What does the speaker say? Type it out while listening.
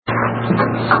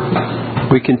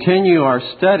We continue our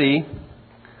study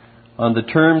on the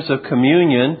terms of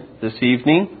communion this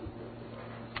evening.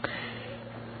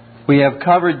 We have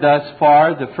covered thus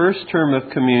far the first term of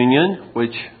communion,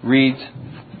 which reads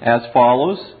as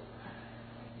follows: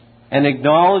 an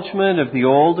acknowledgement of the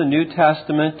Old and New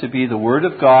Testament to be the Word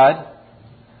of God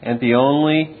and the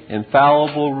only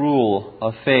infallible rule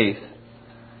of faith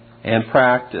and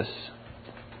practice.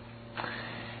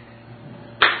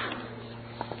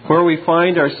 Where we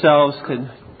find ourselves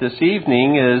this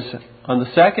evening is on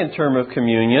the second term of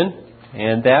communion,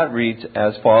 and that reads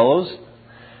as follows: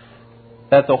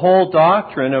 that the whole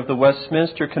doctrine of the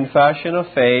Westminster Confession of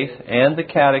Faith and the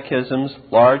catechisms,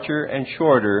 larger and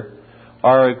shorter,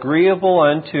 are agreeable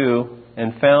unto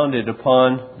and founded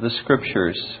upon the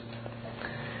Scriptures.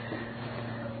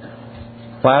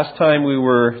 Last time we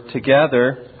were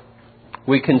together,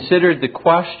 we considered the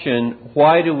question,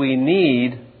 why do we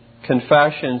need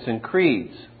confessions and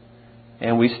creeds?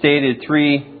 And we stated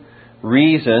three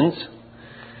reasons.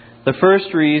 The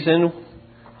first reason,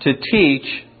 to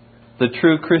teach the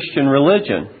true Christian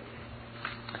religion.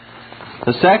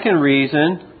 The second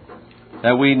reason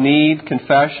that we need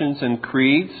confessions and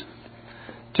creeds,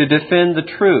 to defend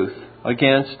the truth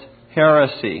against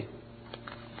heresy.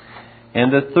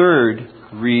 And the third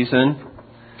reason,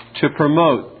 to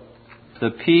promote the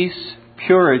peace,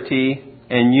 purity,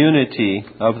 and unity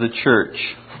of the church.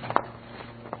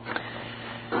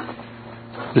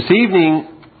 This evening,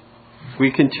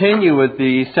 we continue with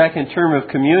the second term of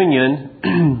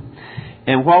communion,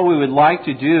 and what we would like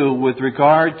to do with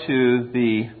regard to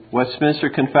the Westminster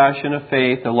Confession of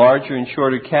Faith, the larger and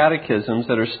shorter catechisms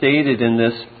that are stated in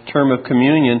this term of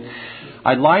communion,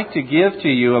 I'd like to give to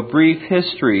you a brief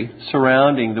history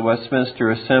surrounding the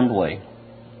Westminster Assembly.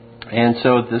 And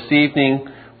so this evening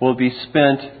will be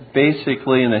spent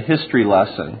basically in a history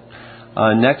lesson.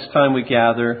 Next time we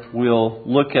gather, we'll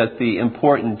look at the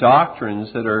important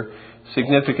doctrines that are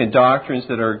significant doctrines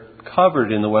that are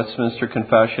covered in the Westminster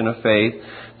Confession of Faith,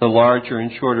 the larger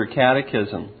and shorter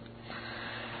catechism.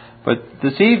 But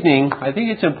this evening, I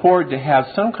think it's important to have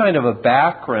some kind of a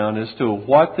background as to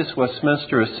what this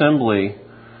Westminster Assembly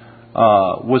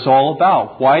was all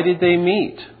about. Why did they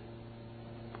meet?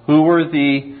 Who were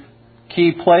the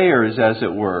key players, as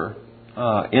it were,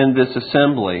 in this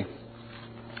assembly?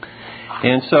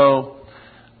 And so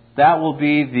that will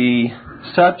be the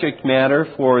subject matter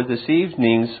for this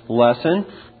evening's lesson.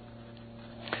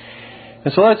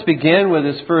 And so let's begin with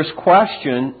this first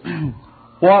question.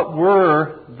 What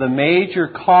were the major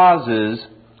causes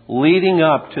leading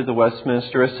up to the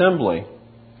Westminster Assembly?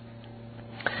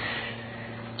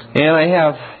 And I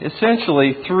have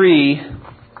essentially three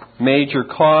major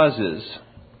causes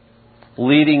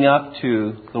leading up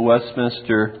to the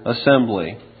Westminster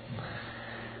Assembly.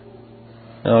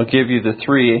 And I'll give you the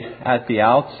three at the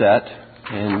outset,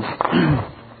 and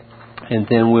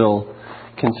then we'll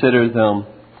consider them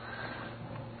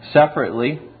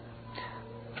separately.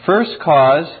 First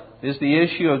cause is the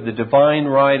issue of the divine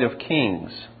right of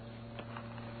kings.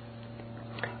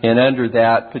 And under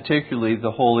that, particularly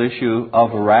the whole issue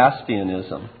of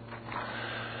Erastianism.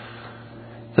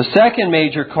 The second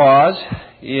major cause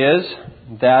is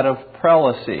that of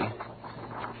prelacy,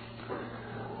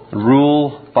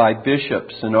 rule by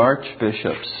bishops and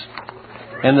archbishops.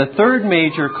 And the third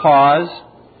major cause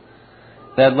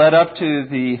that led up to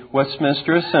the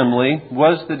Westminster Assembly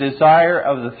was the desire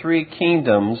of the three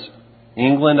kingdoms,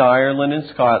 England, Ireland, and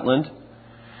Scotland,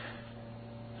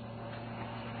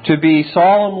 to be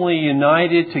solemnly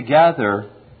united together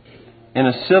in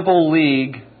a civil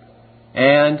league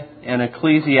and an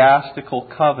ecclesiastical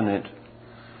covenant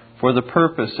for the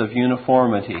purpose of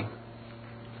uniformity.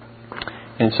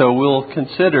 And so we'll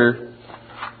consider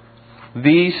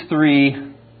these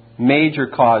three major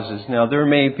causes. Now, there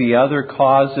may be other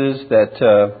causes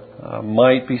that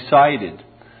might be cited,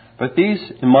 but these,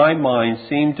 in my mind,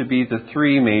 seem to be the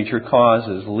three major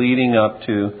causes leading up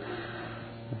to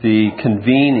the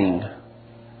convening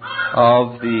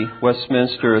of the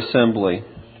Westminster Assembly.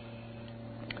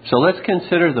 So let's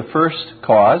consider the first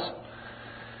cause,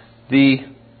 the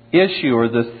issue or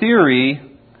the theory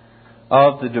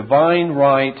of the divine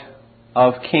right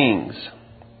of kings.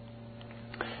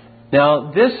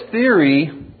 Now, this theory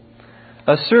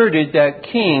asserted that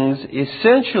kings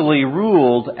essentially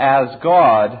ruled as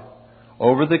God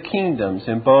over the kingdoms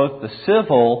in both the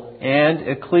civil and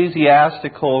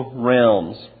ecclesiastical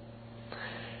realms.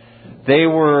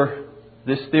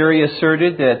 This theory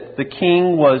asserted that the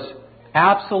king was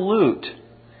absolute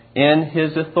in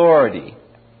his authority.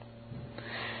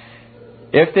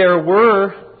 If there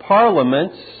were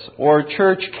parliaments or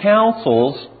church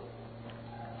councils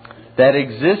that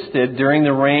existed during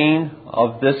the reign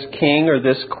of this king or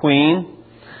this queen.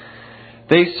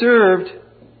 They served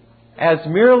as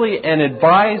merely an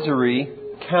advisory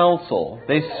council.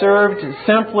 They served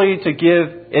simply to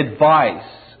give advice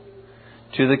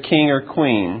to the king or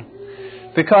queen,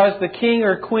 because the king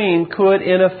or queen could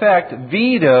in effect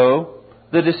veto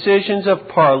the decisions of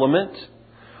Parliament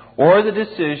or the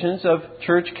decisions of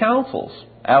church councils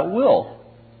at will.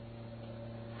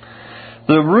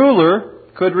 The ruler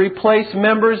could replace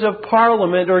members of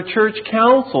Parliament or church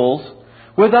councils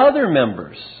with other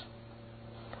members.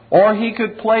 Or he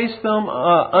could place them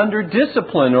under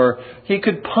discipline, or he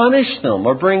could punish them,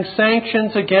 or bring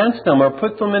sanctions against them, or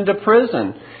put them into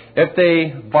prison if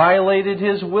they violated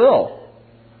his will.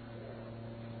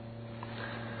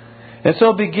 And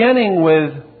so beginning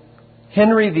with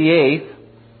Henry VIII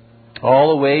all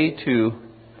the way to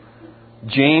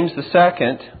James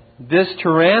II, this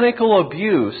tyrannical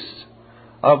abuse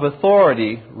of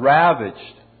authority ravaged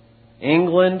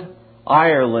England,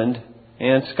 Ireland,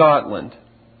 and Scotland.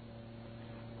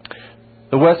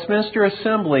 The Westminster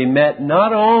Assembly met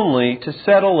not only to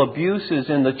settle abuses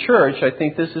in the church, I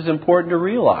think this is important to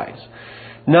realize,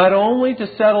 not only to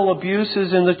settle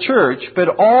abuses in the church, but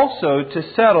also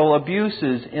to settle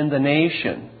abuses in the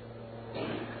nation.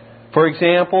 For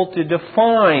example, to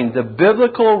define the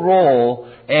biblical role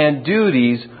and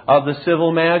duties of the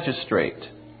civil magistrate.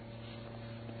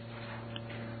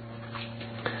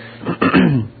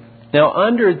 Now,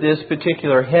 under this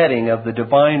particular heading of the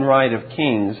divine right of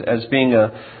kings as being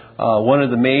one of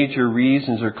the major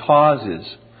reasons or causes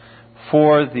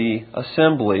for the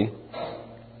assembly,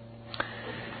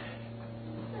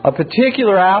 a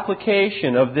particular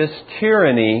application of this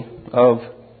tyranny of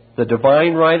the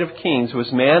divine right of kings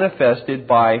was manifested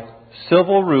by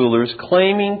civil rulers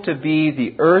claiming to be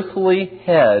the earthly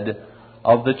head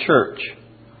of the church.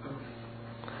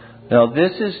 Now,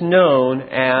 this is known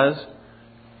as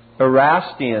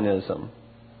Erastianism,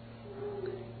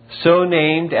 so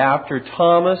named after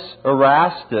Thomas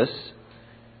Erastus,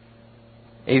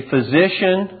 a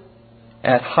physician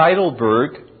at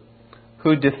Heidelberg,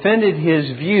 who defended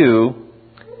his view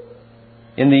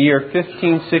in the year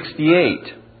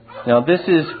 1568. Now, this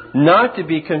is not to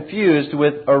be confused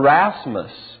with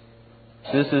Erasmus.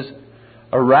 This is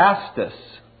Erastus.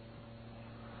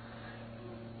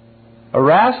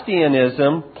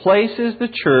 Erastianism places the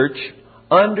church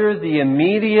under the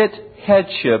immediate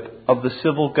headship of the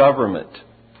civil government,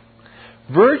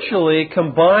 virtually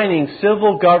combining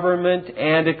civil government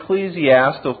and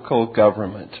ecclesiastical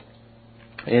government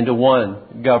into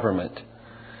one government.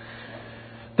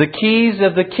 The keys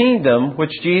of the kingdom,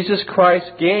 which Jesus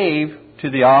Christ gave to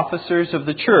the officers of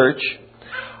the church,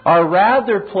 are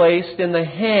rather placed in the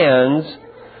hands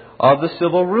of the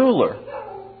civil ruler.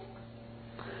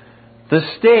 The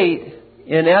state,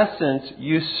 in essence,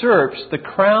 usurps the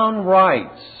crown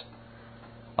rights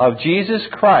of Jesus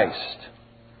Christ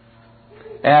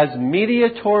as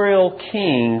mediatorial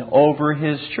king over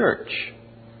His church.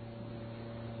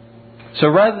 So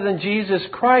rather than Jesus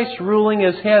Christ ruling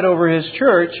as head over His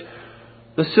church,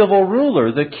 the civil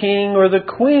ruler, the king or the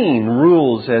queen,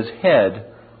 rules as head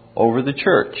over the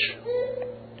church.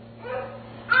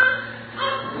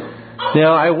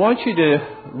 Now, I want you to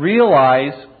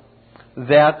realize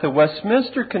that the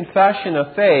Westminster Confession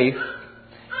of Faith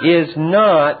is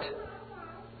not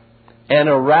an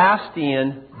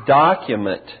Erastian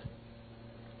document,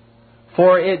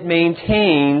 for it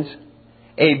maintains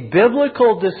a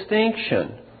biblical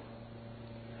distinction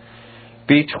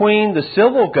between the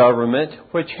civil government,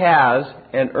 which has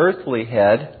an earthly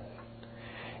head,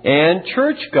 and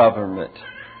church government,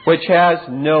 which has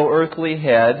no earthly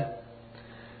head,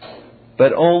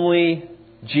 but only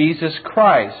Jesus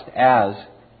Christ as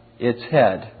its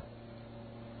head.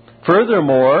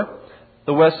 Furthermore,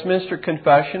 the Westminster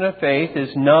Confession of Faith is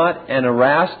not an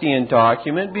Erastian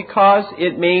document because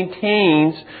it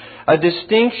maintains a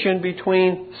distinction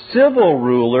between civil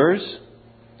rulers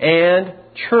and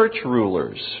church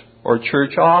rulers or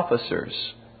church officers.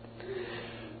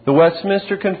 The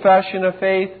Westminster Confession of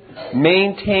Faith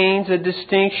maintains a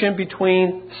distinction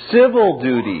between civil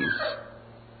duties,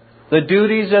 the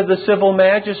duties of the civil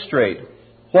magistrate,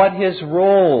 what his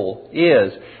role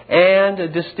is, and a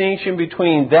distinction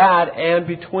between that and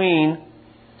between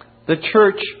the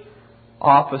church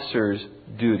officers'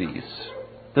 duties,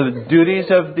 the duties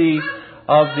of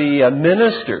the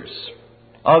ministers,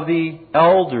 of the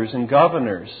elders and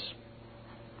governors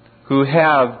who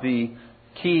have the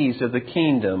keys of the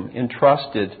kingdom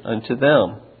entrusted unto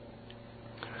them.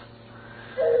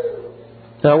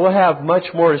 Now, we'll have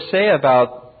much more to say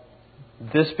about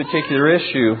this particular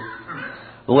issue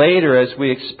later as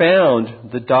we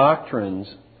expound the doctrines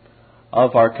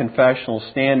of our confessional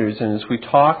standards and as we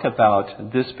talk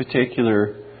about this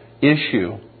particular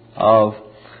issue of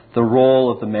the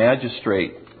role of the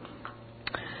magistrate.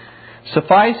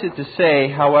 Suffice it to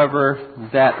say, however,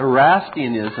 that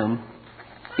Erastianism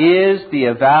is the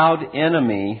avowed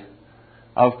enemy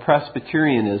of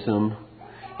Presbyterianism,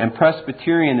 and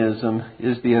Presbyterianism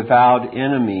is the avowed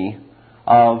enemy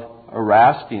of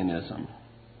Erastianism.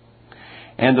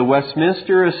 And the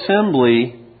Westminster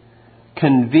Assembly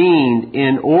convened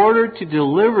in order to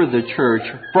deliver the church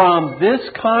from this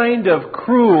kind of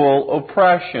cruel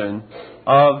oppression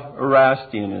of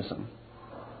Erastianism.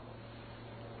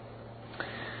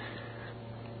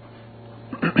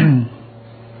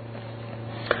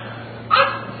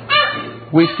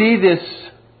 We see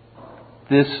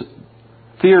this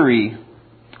theory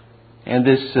and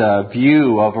this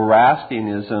view of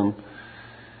Erastianism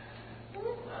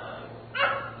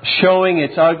showing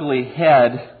its ugly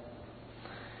head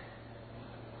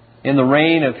in the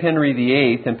reign of Henry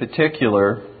VIII in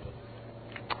particular.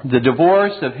 The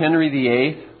divorce of Henry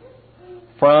VIII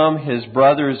from his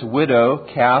brother's widow,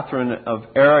 Catherine of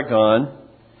Aragon,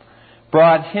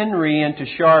 brought Henry into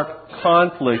sharp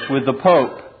conflict with the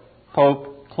Pope,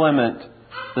 Pope Clement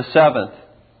VII.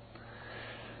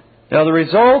 Now, the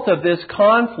result of this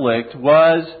conflict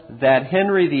was that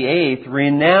Henry VIII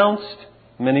renounced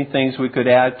many things we could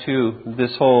add to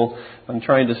this whole, I'm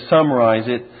trying to summarize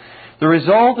it. The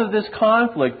result of this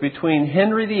conflict between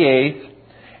Henry VIII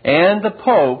and the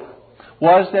Pope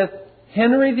was that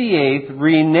Henry VIII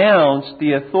renounced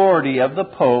the authority of the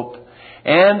Pope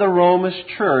and the Romish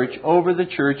Church over the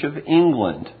Church of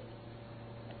England.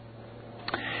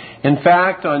 In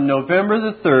fact, on November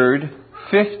the 3rd,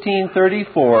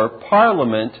 1534,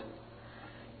 Parliament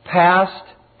passed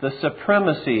the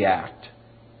Supremacy Act,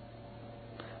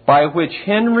 by which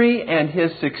Henry and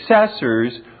his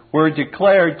successors were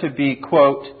declared to be,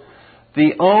 quote,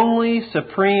 the only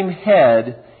supreme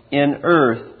head in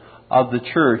earth of the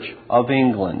Church of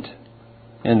England,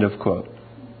 end of quote.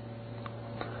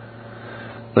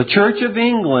 The Church of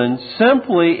England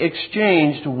simply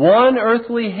exchanged one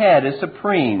earthly head as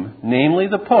supreme, namely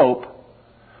the Pope,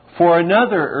 for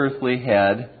another earthly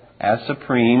head as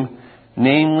supreme,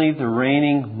 namely the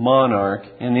reigning monarch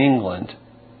in England.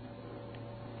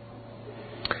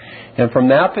 And from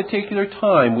that particular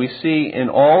time, we see in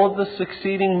all of the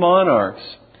succeeding monarchs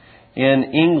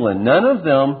in England, none of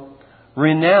them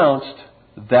renounced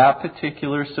that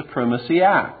particular Supremacy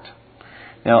Act.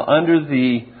 Now, under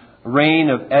the reign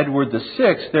of Edward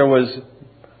VI, there was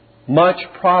much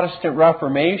Protestant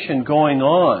Reformation going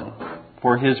on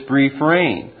for his brief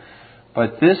reign.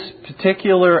 But this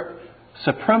particular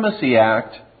Supremacy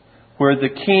Act, where the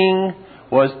king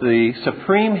was the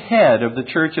supreme head of the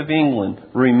Church of England,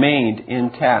 remained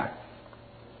intact.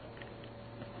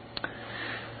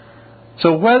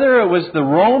 So whether it was the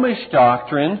Romish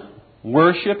doctrine,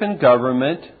 worship and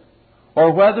government,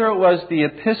 or whether it was the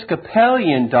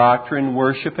Episcopalian doctrine,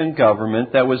 worship and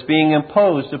government, that was being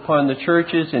imposed upon the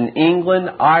churches in England,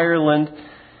 Ireland,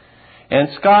 and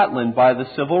Scotland by the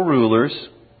civil rulers,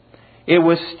 it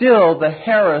was still the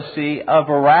heresy of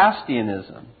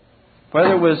Erastianism.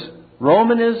 Whether it was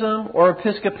Romanism or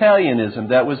Episcopalianism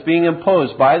that was being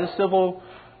imposed by the civil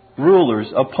rulers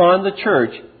upon the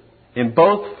church, in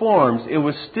both forms, it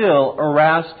was still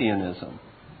Erastianism.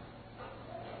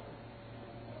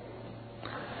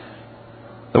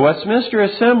 The Westminster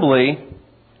Assembly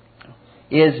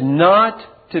is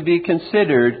not to be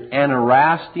considered an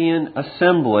Erastian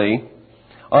assembly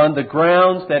on the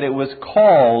grounds that it was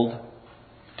called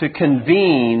to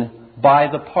convene by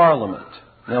the Parliament.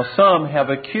 Now, some have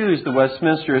accused the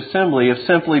Westminster Assembly of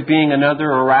simply being another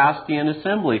Erastian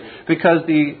assembly because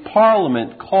the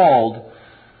Parliament called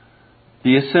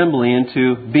the assembly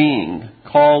into being,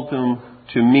 called them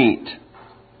to meet.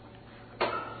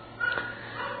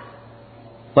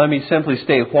 Let me simply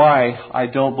state why I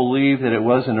don't believe that it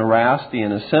was an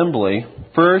Erastian assembly.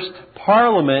 First,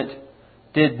 Parliament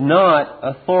did not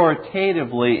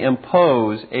authoritatively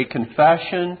impose a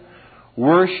confession,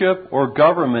 worship, or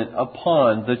government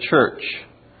upon the church,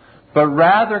 but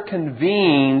rather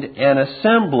convened an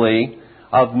assembly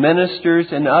of ministers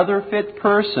and other fit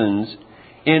persons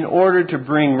in order to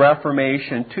bring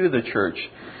reformation to the church.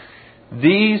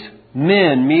 These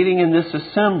men meeting in this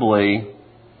assembly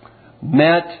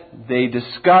met, they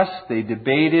discussed, they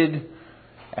debated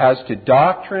as to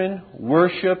doctrine,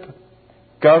 worship,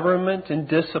 government, and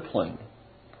discipline,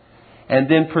 and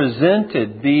then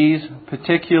presented these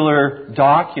particular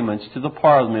documents to the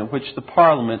Parliament, which the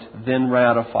Parliament then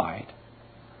ratified.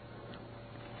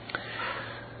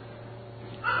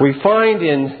 We find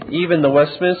in even the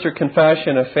Westminster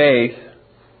Confession of Faith,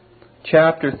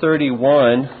 chapter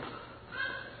 31,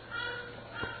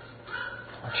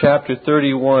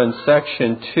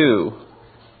 section 2,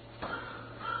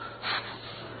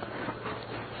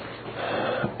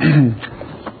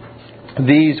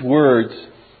 these words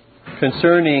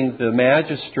concerning the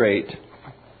magistrate.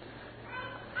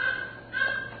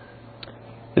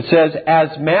 It says,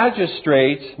 "As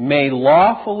magistrates may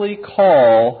lawfully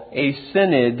call a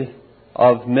synod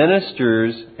of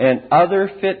ministers and other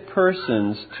fit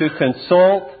persons to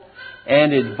consult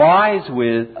and advise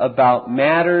with about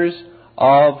matters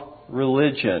of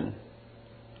religion."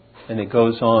 And it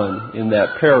goes on in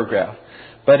that paragraph.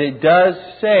 But it does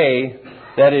say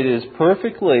that it is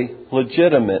perfectly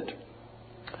legitimate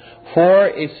for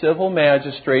a civil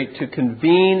magistrate to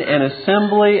convene an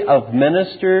assembly of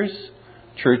ministers,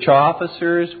 church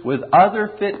officers, with other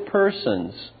fit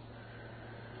persons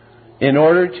in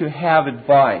order to have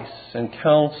advice and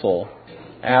counsel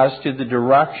as to the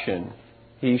direction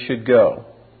he should go.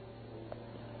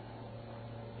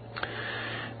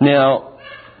 Now,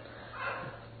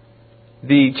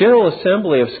 the General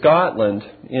Assembly of Scotland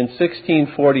in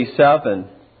 1647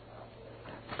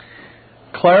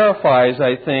 clarifies,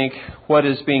 I think, what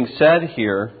is being said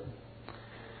here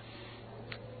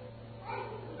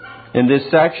in this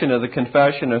section of the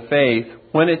Confession of Faith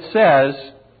when it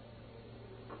says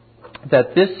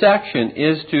that this section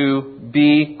is to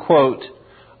be, quote,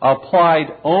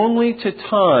 applied only to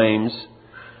times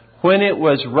when it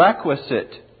was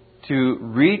requisite to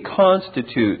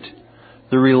reconstitute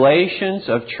the relations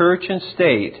of church and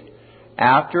state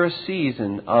after a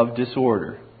season of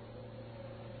disorder.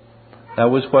 That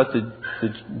was what the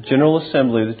General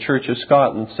Assembly of the Church of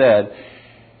Scotland said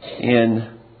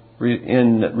in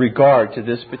regard to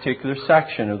this particular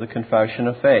section of the Confession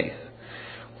of Faith.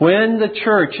 When the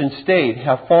church and state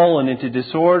have fallen into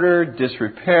disorder,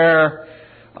 disrepair,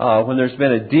 when there's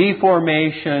been a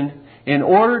deformation, in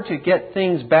order to get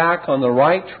things back on the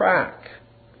right track,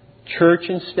 church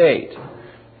and state,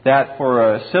 that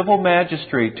for a civil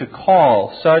magistrate to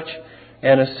call such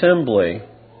an assembly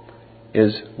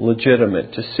is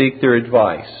legitimate, to seek their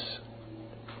advice.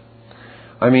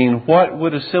 I mean, what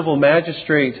would a civil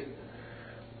magistrate,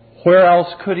 where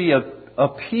else could he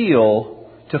appeal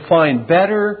to find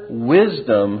better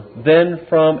wisdom than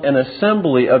from an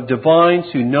assembly of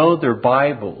divines who know their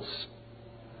Bibles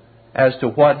as to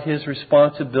what his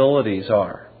responsibilities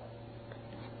are?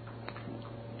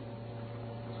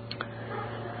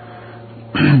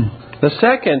 The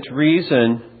second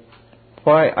reason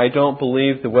why I don't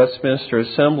believe the Westminster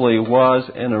Assembly was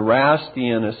an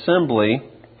Erastian assembly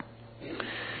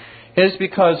is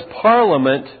because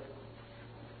Parliament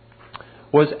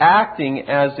was acting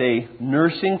as a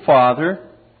nursing father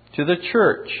to the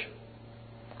church,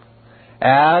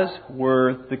 as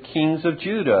were the kings of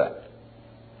Judah,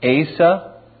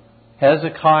 Asa,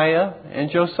 Hezekiah,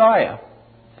 and Josiah.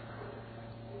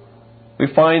 We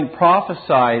find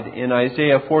prophesied in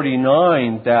Isaiah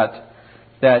 49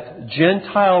 that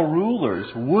Gentile rulers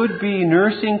would be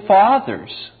nursing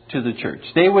fathers to the church.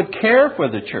 They would care for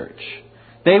the church.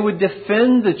 They would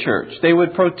defend the church. They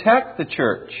would protect the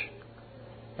church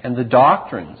and the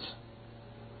doctrines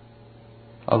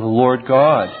of the Lord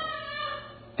God.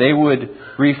 They would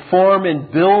reform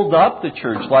and build up the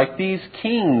church like these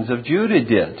kings of Judah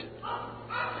did.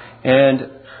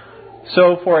 And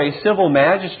so for a civil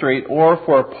magistrate or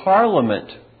for a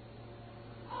parliament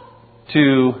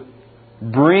to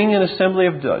bring an assembly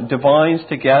of divines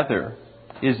together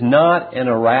is not an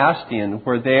Erastian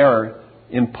where they are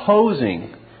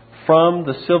imposing from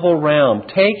the civil realm,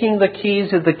 taking the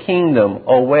keys of the kingdom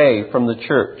away from the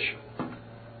church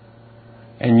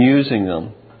and using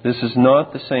them. This is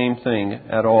not the same thing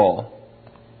at all.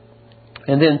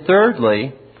 And then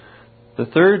thirdly, the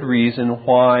third reason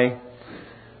why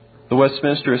the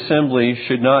Westminster Assembly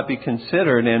should not be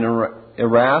considered an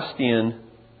Erastian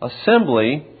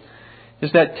assembly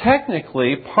is that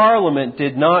technically Parliament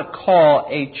did not call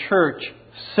a church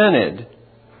synod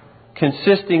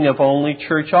consisting of only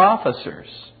church officers,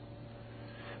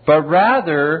 but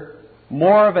rather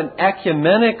more of an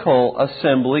ecumenical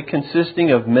assembly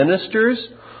consisting of ministers,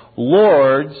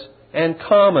 lords, and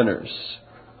commoners.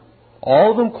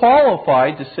 All of them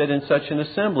qualified to sit in such an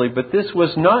assembly, but this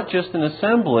was not just an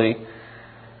assembly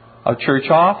of church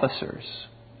officers.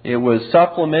 It was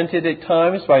supplemented at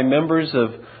times by members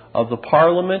of the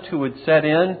Parliament who would set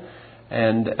in,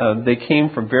 and they came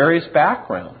from various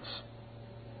backgrounds.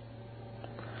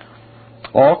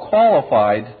 All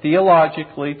qualified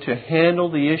theologically to handle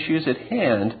the issues at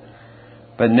hand,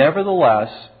 but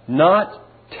nevertheless not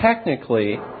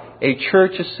technically a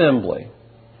church assembly,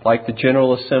 like the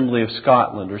General Assembly of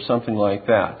Scotland or something like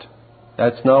that.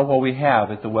 That's not what we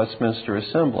have at the Westminster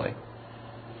Assembly.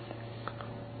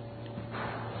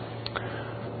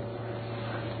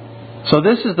 So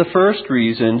this is the first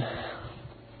reason,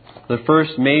 the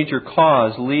first major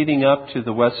cause leading up to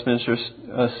the Westminster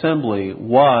Assembly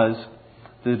was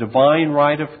the divine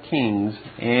right of kings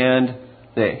and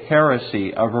the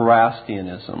heresy of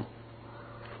Erastianism.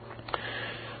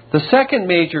 The second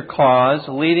major cause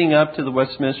leading up to the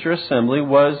Westminster Assembly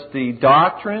was the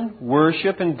doctrine,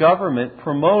 worship, and government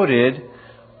promoted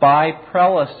by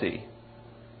prelacy.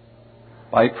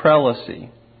 By prelacy.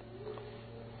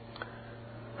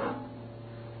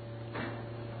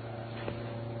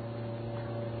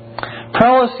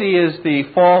 Prelacy is the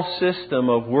false system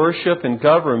of worship and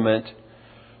government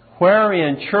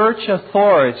wherein church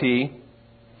authority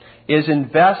is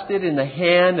invested in the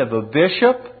hand of a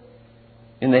bishop,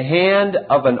 in the hand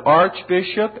of an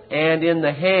archbishop, and in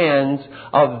the hands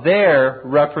of their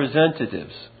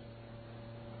representatives.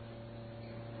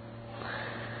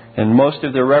 And most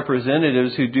of their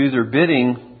representatives who do their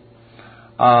bidding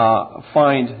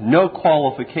find no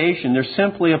qualification. They're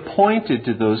simply appointed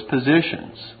to those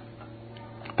positions,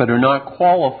 but are not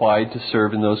qualified to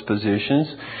serve in those positions.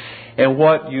 And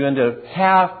what you end up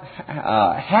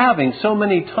having so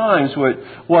many times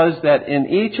was that in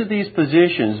each of these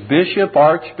positions, bishop,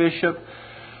 archbishop,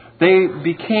 they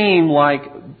became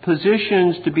like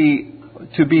positions to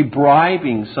be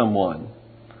bribing someone,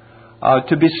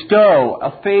 to bestow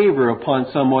a favor upon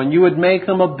someone. You would make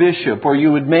them a bishop, or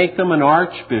you would make them an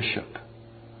archbishop,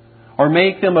 or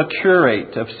make them a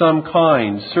curate of some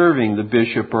kind serving the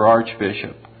bishop or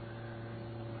archbishop.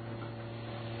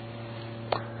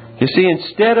 You see,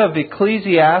 instead of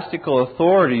ecclesiastical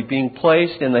authority being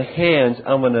placed in the hands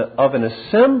of an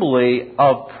assembly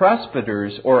of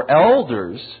presbyters or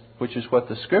elders, which is what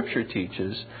the Scripture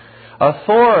teaches,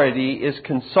 authority is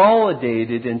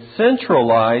consolidated and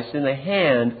centralized in the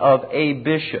hand of a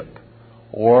bishop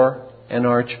or an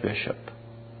archbishop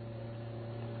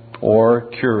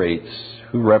or curates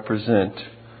who represent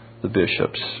the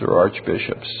bishops or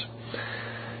archbishops.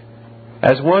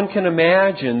 As one can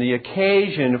imagine, the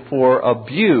occasion for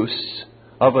abuse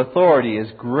of authority is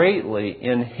greatly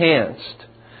enhanced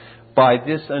by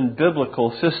this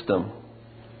unbiblical system.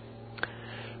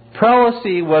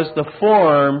 Prelacy was the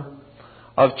form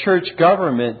of church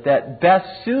government that best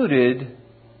suited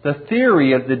the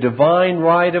theory of the divine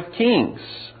right of kings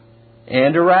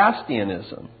and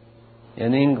Erastianism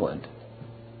in England.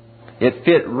 It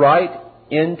fit right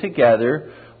in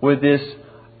together with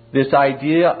this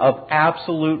idea of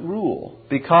absolute rule,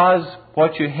 because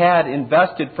what you had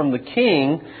invested from the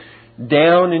king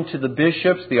down into the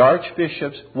bishops, the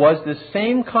archbishops, was the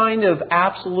same kind of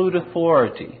absolute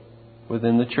authority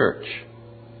within the church.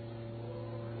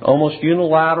 Almost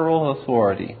unilateral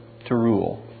authority to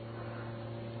rule.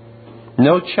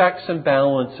 No checks and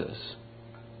balances.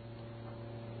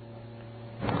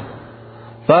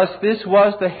 Thus, this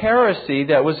was the heresy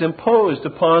that was imposed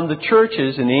upon the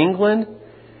churches in England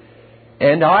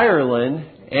and Ireland,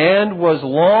 and was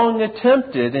long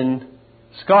attempted in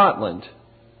Scotland,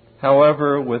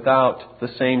 however, without the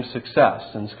same success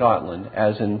in Scotland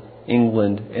as in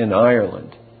England and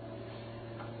Ireland.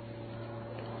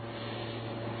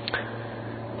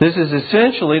 This is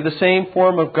essentially the same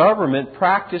form of government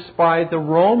practiced by the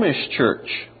Romish Church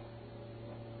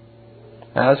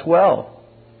as well.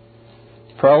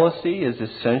 Prelacy is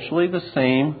essentially the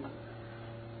same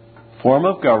form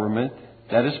of government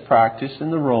that is practiced in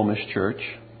the Romish Church.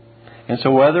 And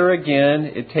so whether,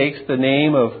 again, it takes the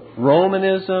name of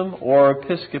Romanism or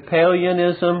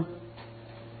Episcopalianism,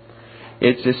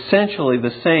 it's essentially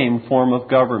the same form of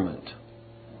government.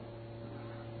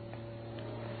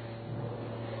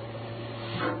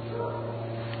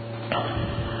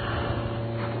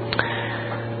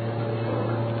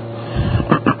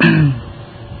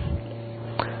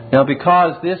 Now,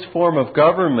 because this form of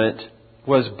government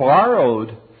was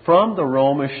borrowed from the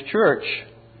Romish Church,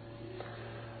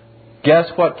 guess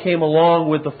what came along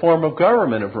with the form of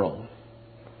government of Rome?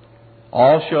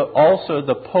 Also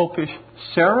the popish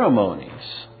ceremonies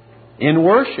in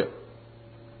worship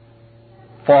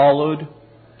followed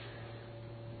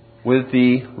with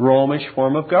the Romish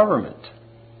form of government.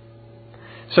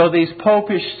 So these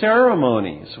popish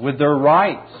ceremonies, with their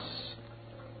rites,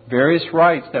 various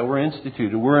rites that were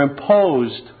instituted, were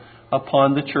imposed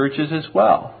upon the churches as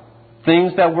well.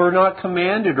 Things that were not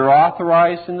commanded or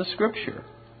authorized in the Scripture.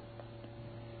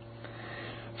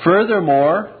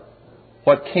 Furthermore,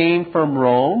 what came from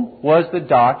Rome was the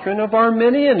doctrine of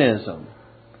Arminianism,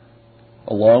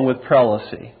 along with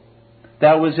prelacy.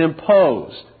 that was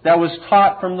imposed, that was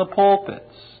taught from the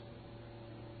pulpits,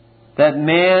 that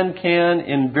man can,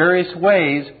 in various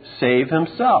ways, save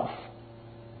himself.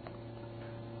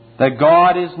 That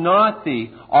God is not the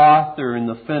author and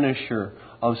the finisher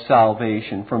of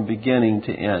salvation from beginning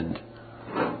to end.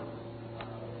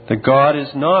 That God is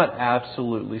not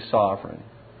absolutely sovereign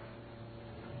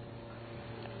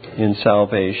in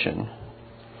salvation.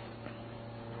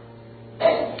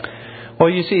 Well,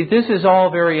 you see, this is all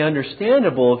very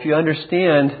understandable if you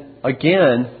understand,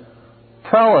 again,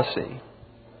 prelacy.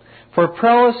 For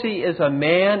prelacy is a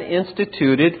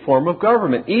man-instituted form of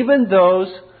government. Even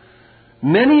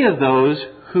many of those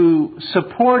who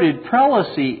supported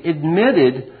prelacy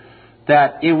admitted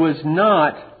that it was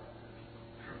not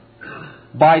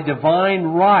by divine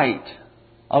right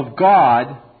of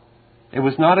God. It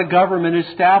was not a government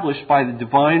established by the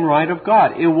divine right of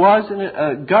God. It was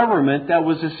a government that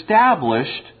was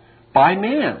established by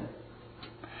man.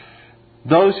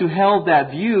 Those who held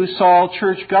that view saw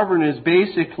church government as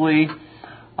basically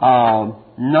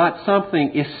not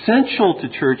something essential to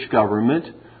church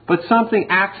government, but something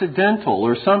accidental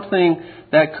or something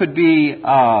that could be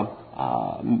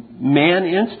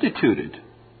man-instituted.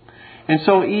 And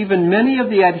so even many of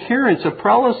the adherents of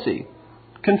prelacy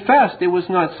confessed it was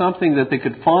not something that they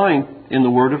could find in the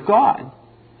Word of God,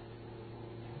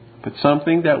 but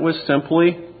something that was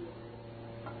simply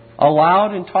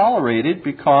allowed and tolerated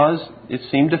because it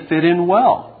seemed to fit in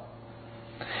well.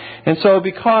 And so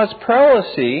because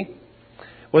prelacy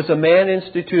was a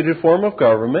man-instituted form of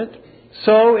government,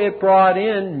 so it brought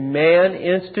in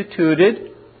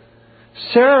man-instituted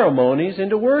ceremonies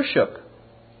into worship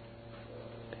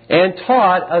and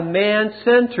taught a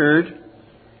man-centered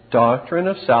doctrine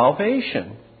of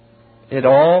salvation. It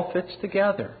all fits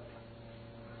together.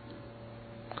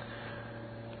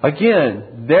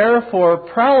 Again, therefore,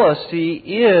 prelacy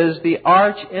is the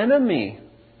arch enemy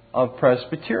of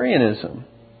Presbyterianism.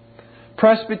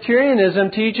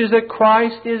 Presbyterianism teaches that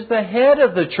Christ is the head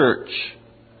of the church.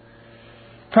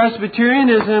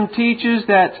 Presbyterianism teaches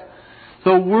that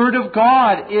the Word of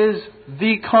God is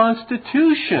the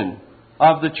constitution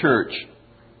of the church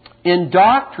in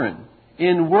doctrine,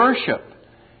 in worship,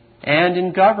 and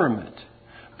in government.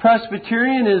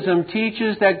 Presbyterianism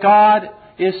teaches that God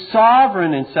is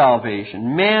sovereign in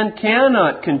salvation. Man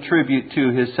cannot contribute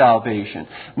to His salvation.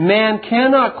 Man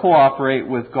cannot cooperate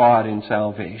with God in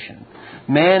salvation.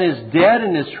 Man is dead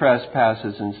in his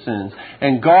trespasses and sins,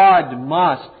 and God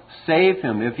must save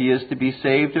him if he is to be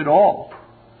saved at all.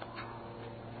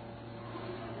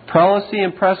 Prelacy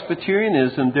and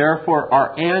Presbyterianism, therefore,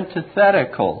 are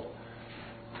antithetical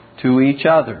to each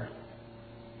other.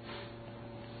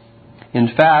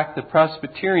 In fact, the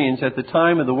Presbyterians at the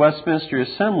time of the Westminster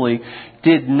Assembly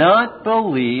did not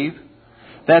believe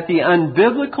that the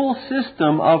unbiblical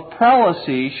system of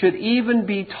prelacy should even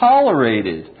be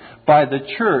tolerated by the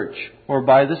church or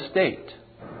by the state.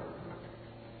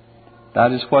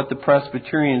 That is what the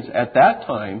Presbyterians at that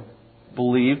time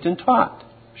believed and taught.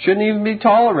 Shouldn't even be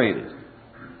tolerated.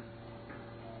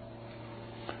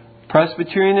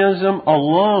 Presbyterianism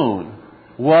alone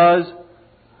was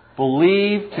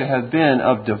believed to have been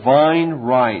of divine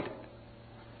right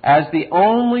as the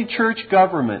only church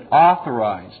government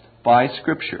authorized by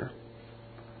Scripture.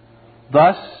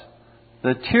 Thus,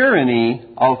 the tyranny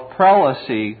of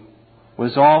prelacy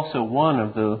was also one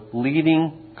of the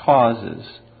leading causes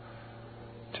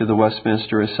to the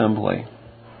Westminster Assembly.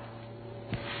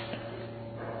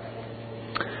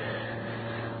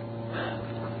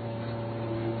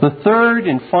 The third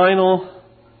and final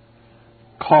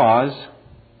cause,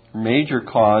 major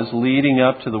cause, leading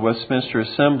up to the Westminster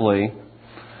Assembly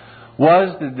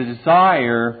was the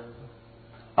desire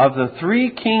of the three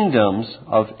kingdoms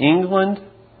of England,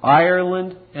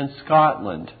 Ireland, and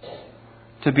Scotland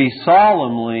to be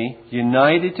solemnly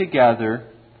united together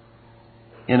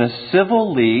in a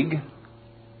civil league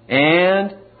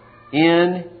and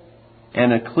in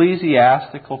an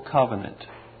ecclesiastical covenant.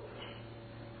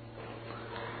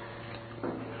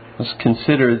 Let's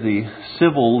consider the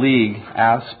civil league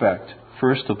aspect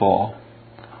first of all.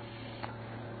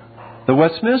 The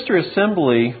Westminster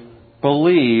Assembly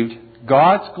believed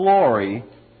God's glory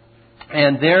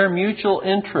and their mutual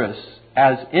interests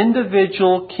as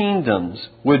individual kingdoms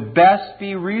would best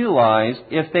be realized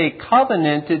if they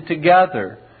covenanted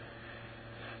together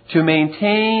to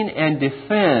maintain and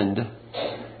defend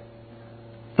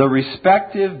the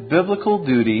respective biblical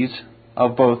duties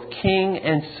of both king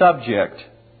and subject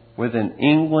within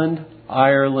England,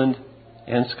 Ireland,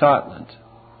 and Scotland.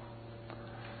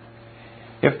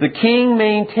 If the king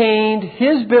maintained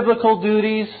his biblical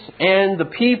duties and the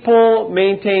people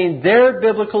maintained their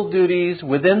biblical duties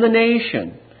within the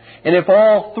nation, and if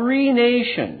all three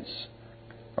nations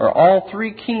or all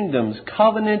three kingdoms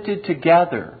covenanted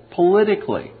together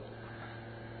politically,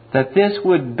 that this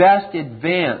would best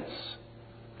advance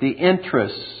the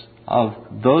interests of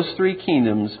those three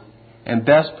kingdoms and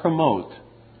best promote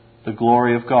the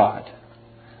glory of God.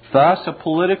 Thus, a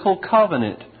political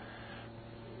covenant,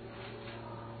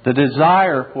 the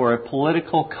desire for a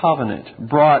political covenant,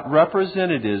 brought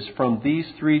representatives from these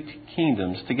three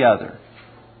kingdoms together.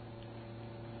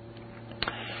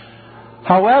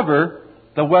 However,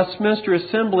 the Westminster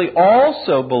Assembly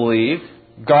also believed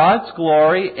God's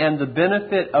glory and the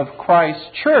benefit of Christ's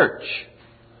church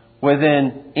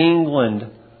within England,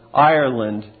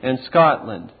 Ireland, and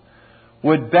Scotland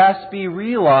would best be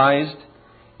realized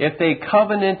if they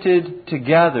covenanted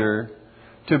together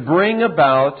to bring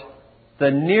about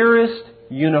the nearest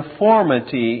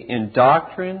uniformity in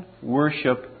doctrine,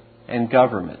 worship, and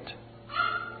government.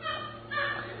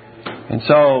 And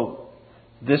so,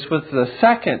 this was the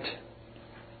second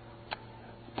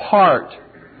part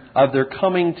of their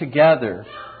coming together.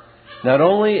 Not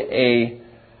only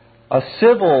a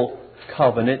civil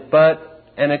covenant, but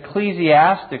an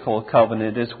ecclesiastical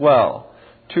covenant as well,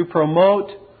 to promote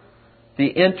the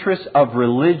interests of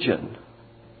religion,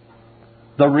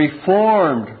 the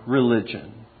Reformed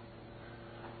religion,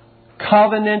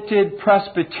 covenanted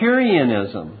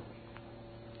Presbyterianism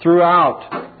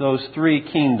throughout those three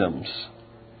kingdoms.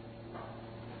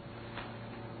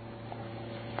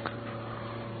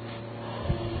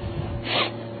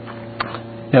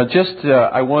 Now,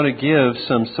 I want to give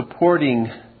some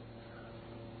supporting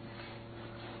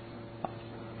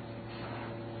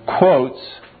quotes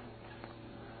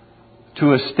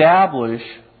to establish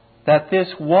that this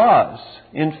was,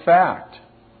 in fact,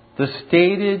 the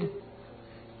stated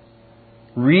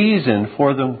reason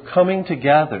for them coming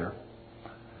together,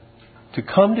 to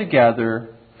come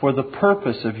together for the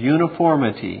purpose of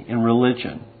uniformity in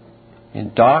religion,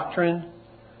 in doctrine,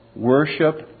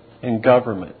 worship, and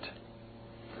government.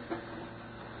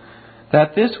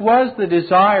 That this was the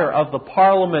desire of the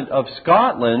Parliament of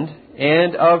Scotland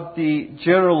and of the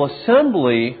General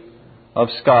Assembly of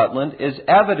Scotland is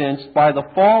evidenced by the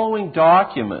following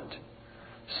document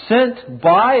sent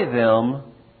by them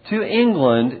to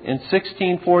England in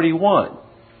 1641.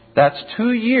 That's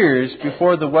 2 years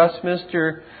before the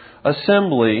Westminster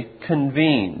Assembly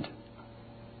convened.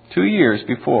 2 years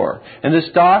before. And this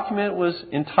document was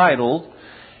entitled,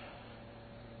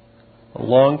 a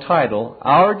long title,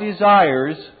 Our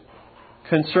Desires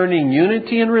Concerning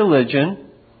Unity in Religion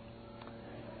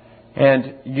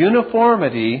and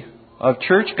Uniformity of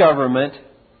Church Government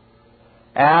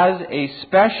as a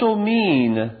Special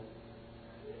Mean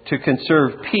to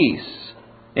Conserve Peace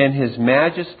in His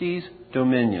Majesty's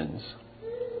Dominions.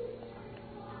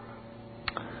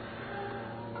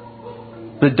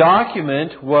 The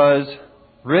document was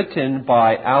written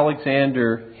by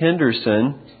Alexander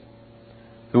Henderson,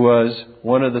 who was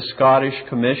one of the Scottish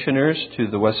commissioners to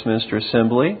the Westminster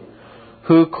Assembly,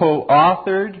 who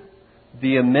co-authored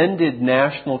the amended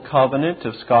National Covenant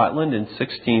of Scotland in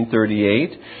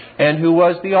 1638, and who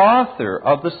was the author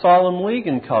of the Solemn League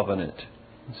and Covenant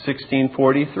in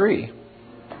 1643.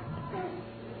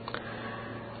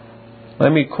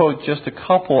 Let me quote just a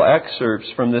couple excerpts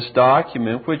from this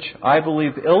document, which I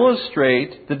believe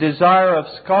illustrate the desire of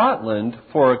Scotland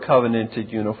for a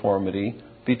covenanted uniformity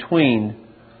between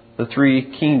the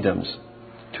three kingdoms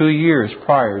 2 years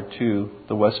prior to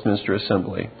the Westminster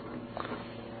Assembly.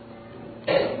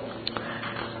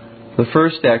 The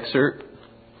first excerpt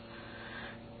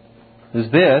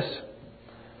is this: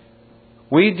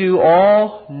 We do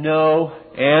all know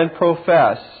and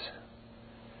profess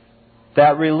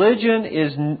that religion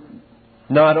is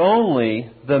not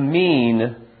only the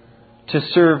mean to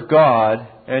serve God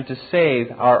and to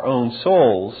save our own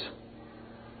souls,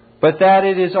 but that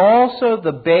it is also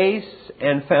the base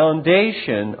and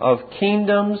foundation of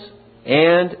kingdoms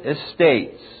and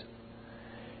estates,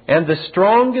 and the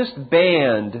strongest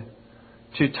band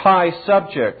to tie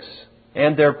subjects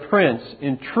and their prince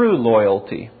in true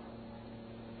loyalty,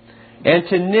 and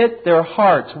to knit their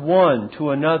hearts one to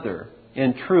another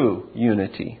in true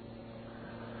unity.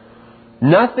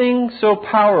 Nothing so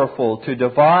powerful to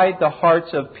divide the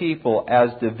hearts of people as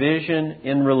division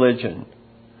in religion.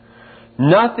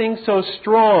 Nothing so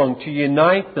strong to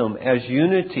unite them as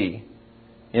unity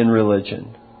in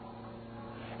religion.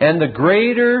 And the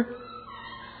greater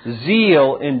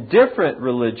zeal in different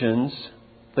religions,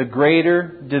 the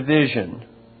greater division.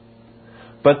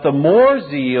 But the more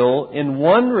zeal in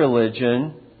one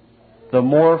religion, the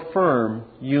more firm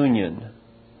union.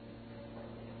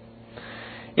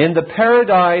 In the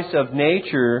paradise of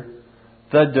nature,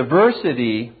 the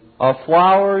diversity of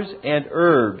flowers and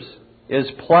herbs is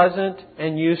pleasant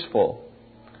and useful.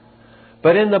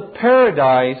 But in the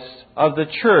paradise of the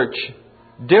church,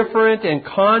 different and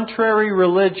contrary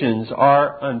religions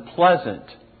are unpleasant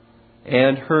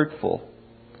and hurtful.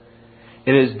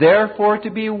 It is therefore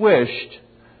to be wished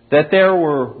that there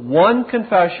were one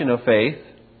confession of faith,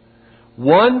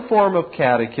 one form of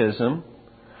catechism,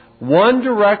 one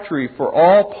directory for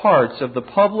all parts of the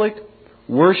public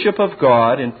worship of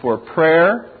God and for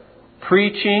prayer,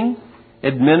 preaching,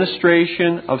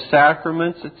 administration of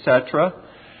sacraments, etc.,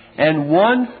 and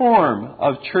one form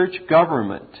of church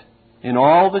government in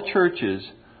all the churches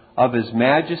of His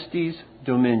Majesty's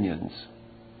dominions.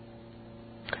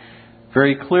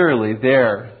 Very clearly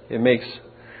there, it makes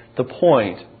the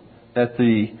point that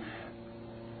the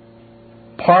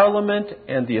Parliament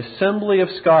and the Assembly of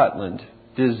Scotland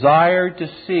desired to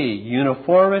see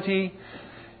uniformity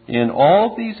in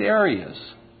all these areas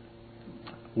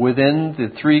within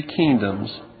the three kingdoms.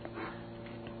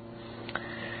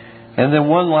 And then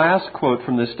one last quote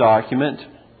from this document.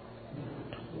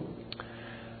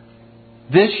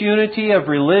 This unity of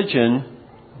religion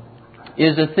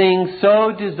is a thing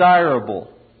so desirable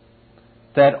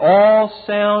that all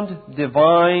sound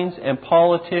divines and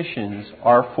politicians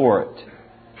are for it,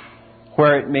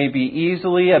 where it may be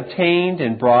easily obtained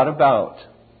and brought about.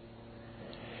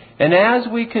 And as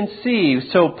we conceive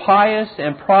so pious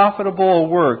and profitable a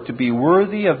work to be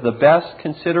worthy of the best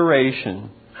consideration,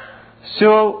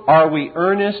 so are we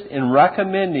earnest in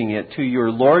recommending it to your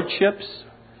lordships,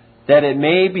 that it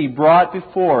may be brought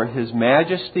before His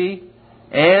Majesty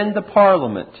and the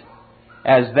Parliament,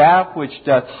 as that which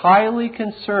doth highly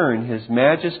concern His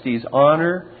Majesty's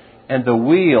honour and the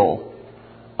weal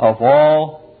of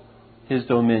all His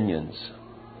dominions.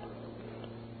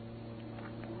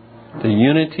 The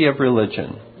unity of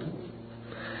religion.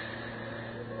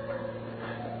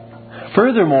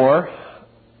 Furthermore,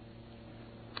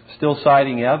 still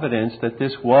citing evidence that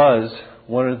this was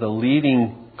one of the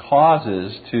leading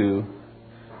causes to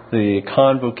the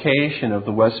convocation of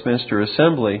the Westminster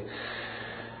Assembly.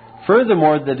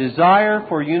 Furthermore, the desire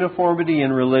for uniformity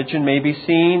in religion may be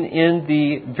seen in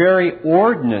the very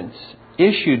ordinance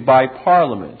issued by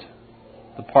Parliament,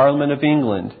 the Parliament of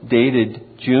England,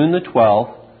 dated June the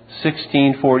 12th,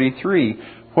 1643,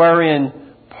 wherein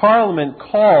Parliament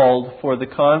called for the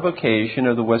convocation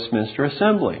of the Westminster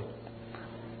Assembly.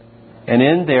 And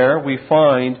in there we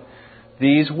find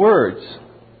these words: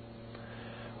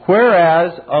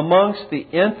 whereas amongst the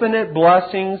infinite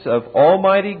blessings of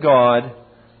Almighty God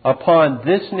upon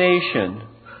this nation,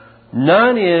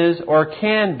 none is or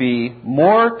can be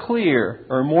more clear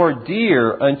or more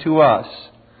dear unto us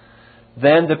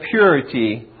than the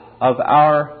purity of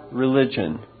our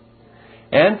religion.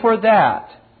 And for that,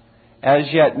 as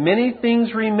yet many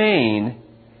things remain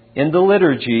in the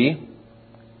liturgy.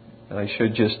 And I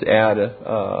should just add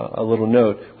a little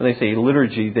note. When they say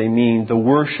liturgy, they mean the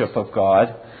worship of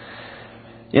God.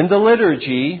 In the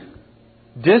liturgy,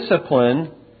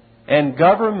 discipline and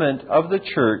government of the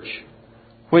church,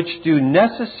 which do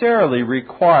necessarily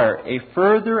require a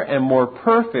further and more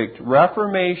perfect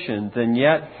reformation than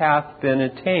yet hath been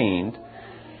attained,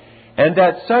 and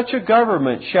that such a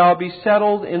government shall be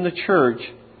settled in the church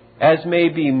as may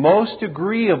be most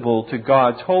agreeable to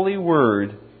God's holy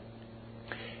word,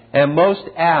 and most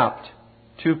apt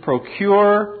to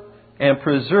procure and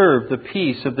preserve the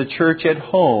peace of the church at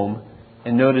home.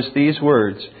 And notice these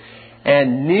words: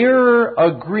 and nearer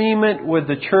agreement with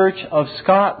the Church of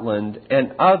Scotland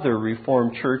and other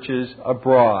Reformed churches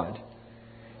abroad.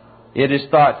 It is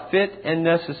thought fit and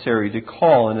necessary to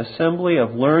call an assembly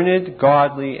of learned,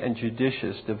 godly, and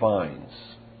judicious divines.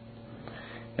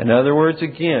 In other words,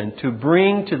 again, to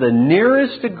bring to the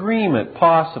nearest agreement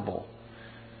possible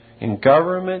in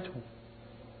government,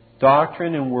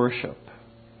 doctrine, and worship.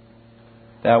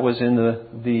 That was in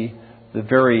the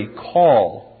very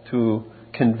call to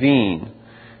convene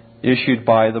issued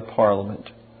by the Parliament.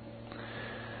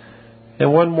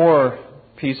 And one more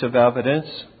piece of evidence.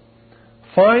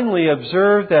 Finally,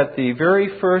 observe that the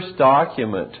very first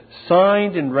document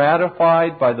signed and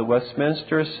ratified by the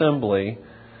Westminster Assembly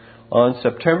on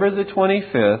September the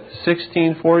 25th,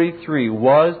 1643,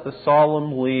 was the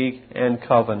Solemn League and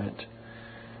Covenant.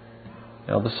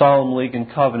 Now, the Solemn League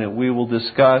and Covenant we will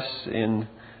discuss in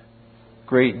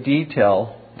great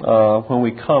detail when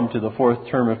we come to the fourth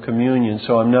term of communion,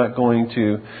 so I'm not going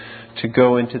to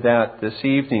go into that this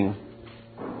evening.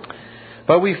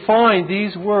 But we find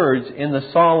these words in the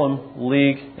Solemn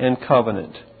League and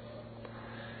Covenant.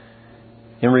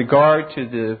 in regard to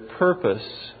the purpose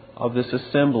of this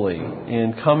assembly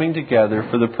in coming together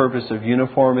for the purpose of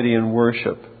uniformity in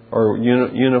worship, or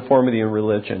uniformity in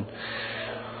religion.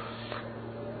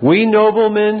 We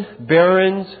noblemen,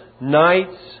 barons,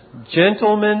 knights,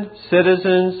 gentlemen,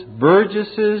 citizens,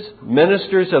 burgesses,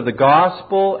 ministers of the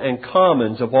gospel, and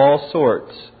commons of all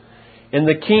sorts, in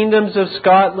the kingdoms of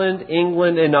Scotland,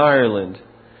 England, and Ireland,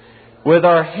 with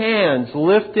our hands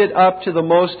lifted up to the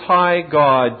Most High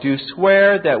God, do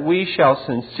swear that we shall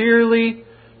sincerely,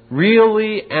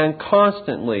 really, and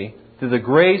constantly, through the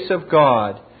grace of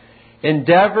God,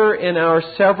 endeavor in our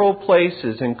several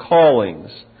places and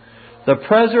callings, the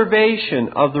preservation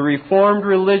of the Reformed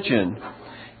religion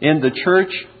in the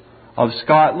Church of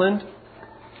Scotland,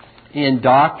 in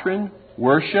doctrine,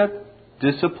 worship,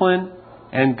 discipline,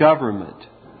 and government,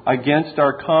 against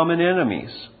our common enemies.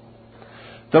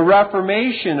 The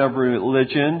reformation of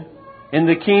religion in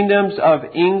the kingdoms of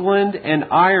England and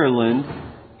Ireland,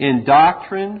 in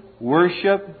doctrine,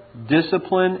 worship,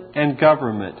 discipline, and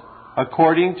government,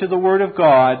 according to the Word of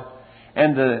God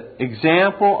and the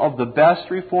example of the best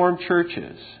Reformed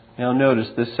churches. Now notice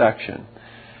this section.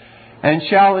 And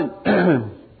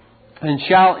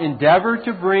shall endeavor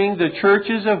to bring the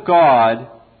churches of God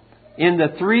in the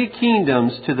three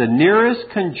kingdoms to the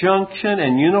nearest conjunction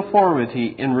and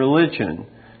uniformity in religion,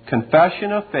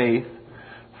 confession of faith,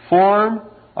 form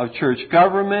of church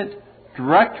government,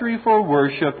 directory for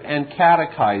worship, and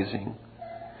catechizing,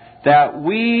 that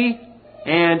we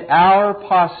and our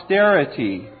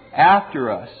posterity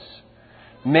after us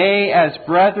may as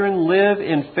brethren live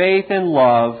in faith and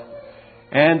love,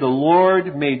 and the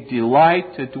Lord may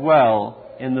delight to dwell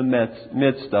in the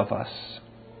midst of us.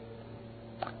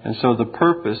 And so the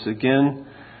purpose, again,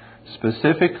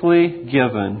 specifically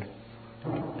given,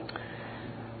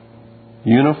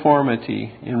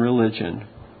 uniformity in religion.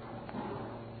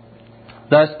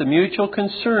 Thus the mutual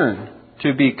concern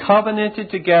to be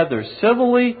covenanted together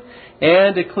civilly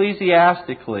and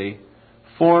ecclesiastically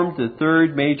formed the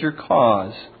third major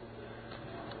cause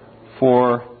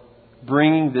for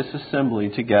bringing this assembly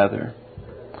together.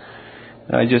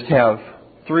 I just have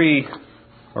four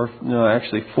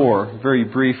very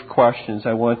brief questions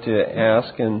I want to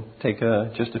ask and take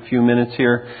just a few minutes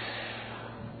here.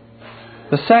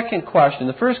 The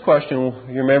first question,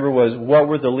 you remember, was what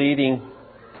were the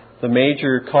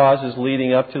major causes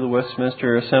leading up to the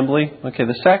Westminster Assembly? Okay,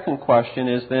 the second question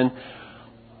is then,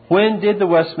 when did the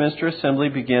Westminster Assembly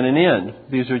begin and end?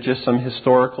 These are just some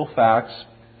historical facts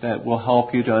that will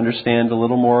help you to understand a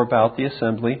little more about the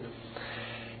Assembly.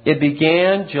 It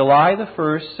began July the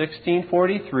 1st,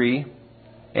 1643,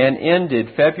 and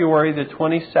ended February the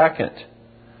 22nd,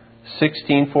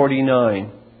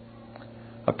 1649.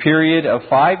 A period of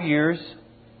 5 years,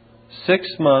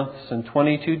 6 months, and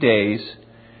 22 days,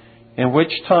 in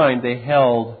which time they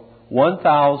held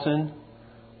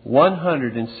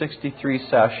 1,163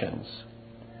 sessions.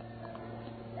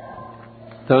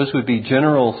 Those would be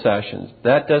general sessions.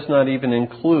 That does not even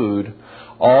include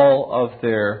all of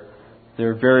their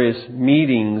various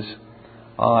meetings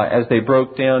as they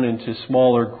broke down into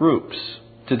smaller groups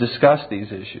to discuss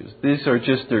these issues. These are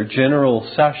just their general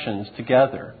sessions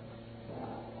together.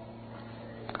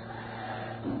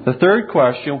 The third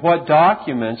question, what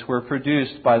documents were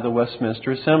produced by the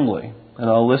Westminster Assembly? And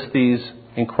I'll list these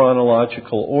in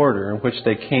chronological order in which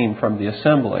they came from the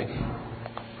Assembly.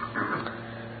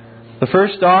 The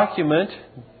first document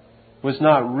was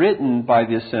not written by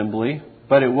the Assembly,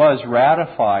 but it was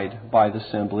ratified by the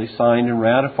Assembly, signed and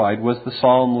ratified, was the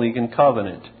Solemn League and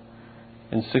Covenant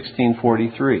in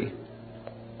 1643.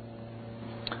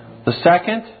 The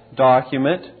second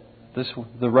document,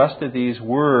 the rest of these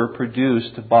were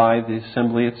produced by the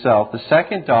Assembly itself. The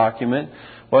second document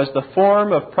was the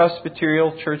Form of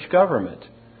Presbyterial Church Government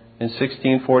in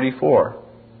 1644.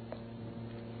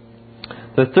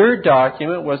 The third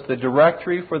document was the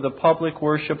Directory for the Public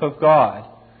Worship of God,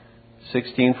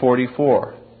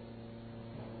 1644.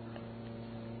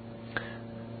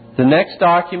 The next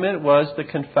document was the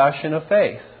Confession of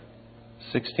Faith,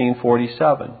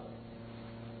 1647.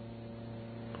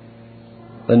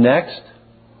 The next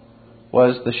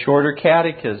was the Shorter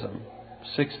Catechism,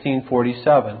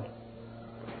 1647.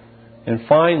 And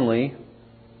finally,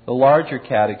 the Larger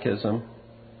Catechism,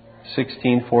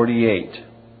 1648.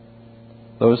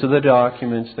 Those are the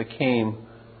documents that came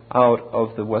out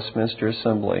of the Westminster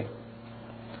Assembly.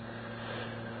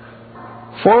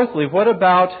 Fourthly, what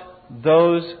about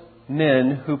those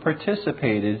men who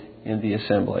participated in the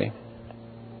Assembly?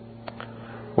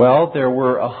 Well, there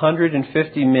were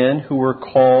 150 men who were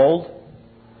called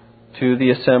to the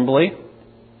Assembly.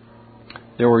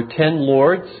 There were 10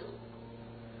 lords,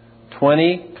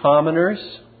 20 commoners,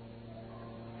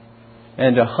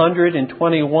 and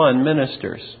 121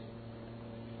 ministers.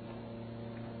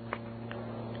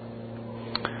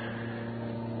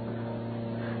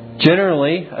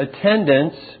 Generally,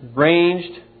 attendance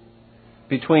ranged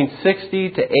between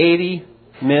 60 to 80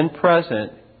 men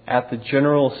present at the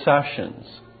general sessions.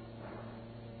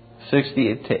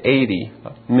 60 to 80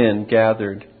 men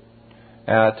gathered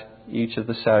at each of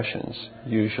the sessions,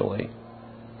 usually.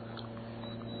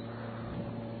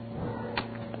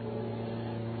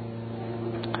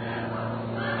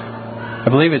 I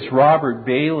believe it's Robert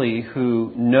Bailey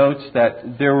who notes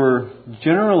that there were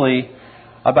generally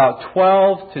about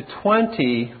 12 to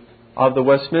 20 of the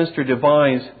Westminster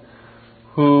divines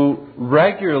who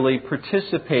regularly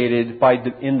participated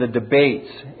in the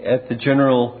debates at the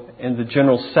general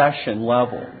session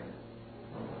level.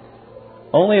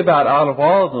 Only out of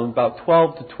all of them, about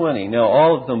 12 to 20. Now,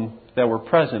 all of them that were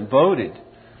present voted.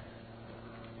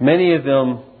 Many of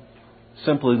them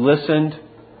simply listened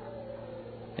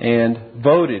and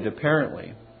voted,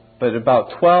 apparently. But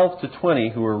about 12 to 20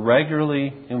 who were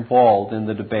regularly involved in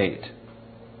the debate.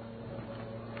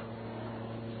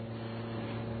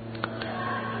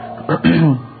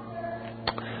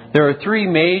 There are three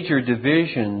major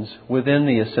divisions within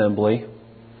the assembly.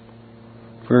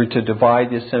 If we were to divide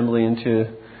the assembly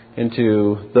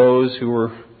into those who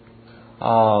were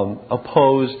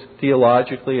opposed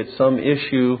theologically at some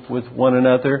issue with one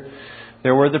another,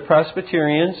 there were the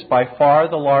Presbyterians, by far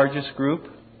the largest group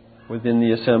within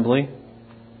the assembly.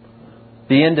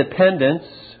 The Independents,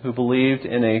 who believed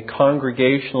in a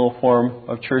congregational form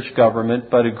of church government,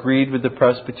 but agreed with the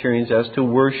Presbyterians as to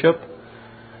worship,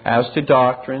 as to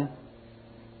doctrine.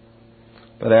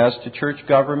 But as to church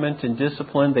government and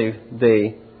discipline,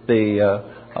 they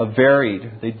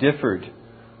varied, they differed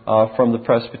from the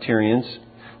Presbyterians.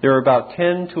 There were about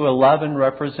 10 to 11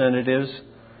 representatives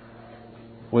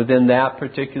within that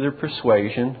particular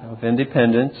persuasion of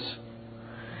independence.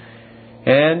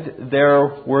 And there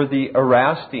were the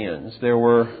Erastians. There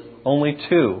were only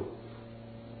two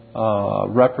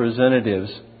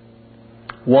representatives.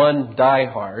 One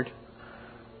diehard,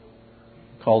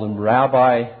 called him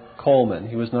Rabbi Coleman.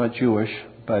 He was not Jewish,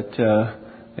 but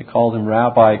they called him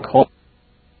Rabbi Coleman.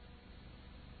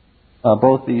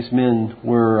 Both these men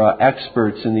were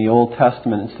experts in the Old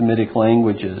Testament and Semitic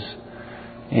languages.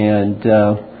 And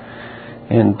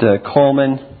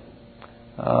Coleman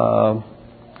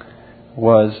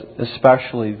was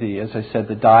especially the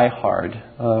diehard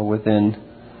within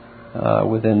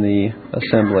the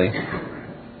assembly.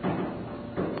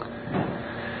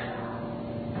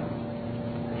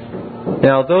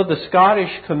 Now, though the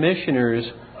Scottish commissioners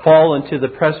fall into the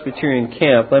Presbyterian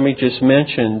camp, let me just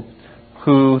mention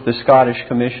who the Scottish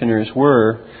commissioners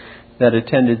were that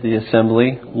attended the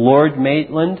assembly. Lord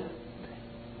Maitland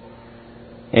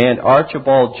and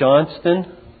Archibald Johnston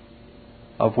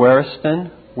of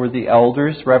Waristoun were the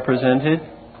elders represented.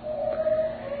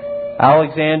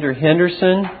 Alexander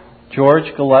Henderson,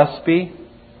 George Gillespie,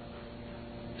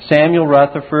 Samuel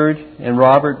Rutherford, and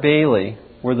Robert Bailey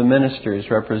were the ministers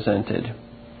represented.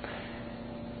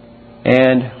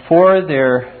 And for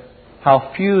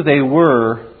how few they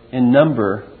were in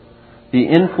number, the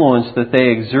influence that they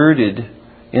exerted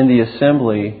in the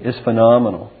assembly is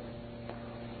phenomenal.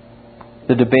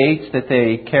 The debates that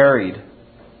they carried.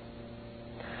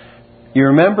 You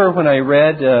remember when I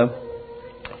read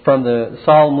from the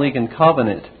Solemn League and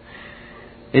Covenant,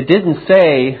 it didn't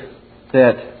say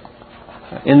that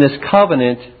in this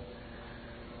covenant,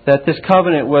 that this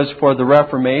covenant was for the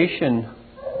reformation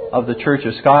of the Church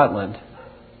of Scotland.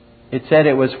 It said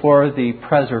it was for the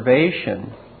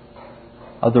preservation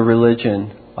of the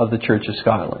religion of the Church of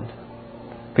Scotland,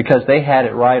 because they had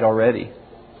it right already.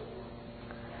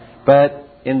 But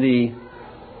in the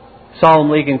Solemn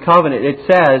League and Covenant, it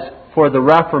says, for the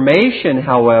reformation,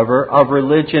 however, of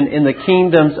religion in the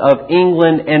kingdoms of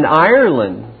England and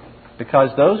Ireland, because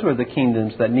those were the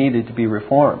kingdoms that needed to be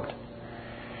reformed.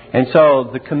 And so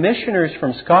the commissioners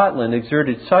from Scotland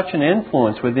exerted such an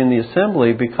influence within the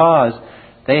assembly because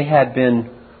they had been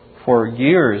for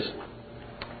years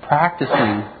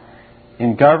practicing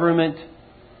in government,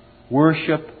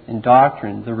 worship, and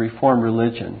doctrine the Reformed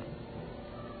religion.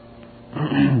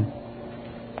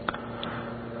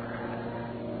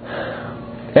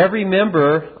 Every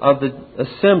member of the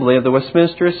assembly, of the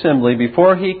Westminster Assembly,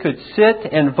 before he could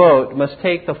sit and vote, must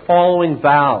take the following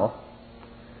vow,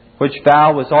 which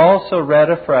vow was also read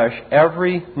afresh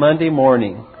every Monday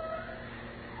morning.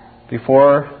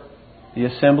 Before the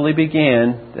assembly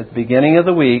began, at the beginning of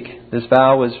the week, this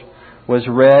vow was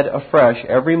read afresh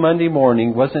every Monday morning.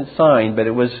 It wasn't signed, but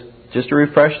it was just to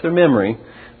refresh their memory.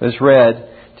 was read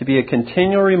to be a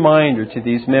continual reminder to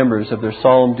these members of their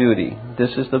solemn duty.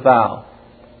 This is the vow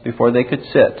before they could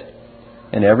sit,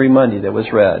 and every Monday that was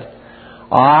read.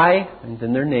 I, and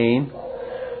then their name,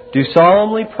 do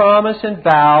solemnly promise and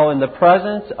vow in the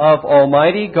presence of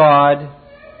Almighty God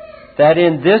that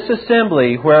in this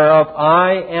assembly whereof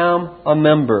I am a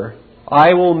member,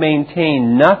 I will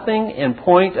maintain nothing in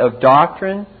point of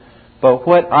doctrine but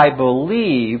what I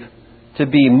believe to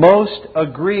be most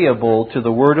agreeable to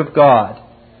the Word of God,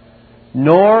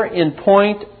 nor in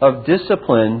point of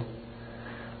discipline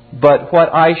but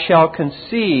what I shall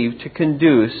conceive to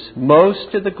conduce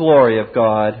most to the glory of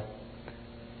God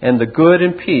and the good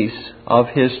and peace of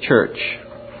His church.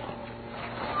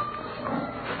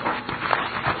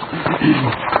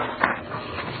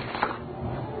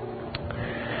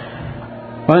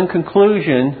 Well, in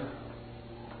conclusion,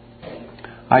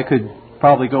 I could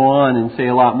probably go on and say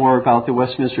a lot more about the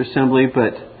Westminster Assembly,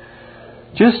 but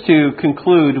just to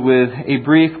conclude with a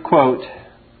brief quote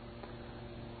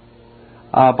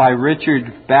by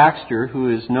Richard Baxter, who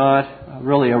is not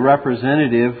really a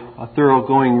representative, a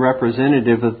thoroughgoing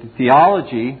representative of the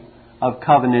theology of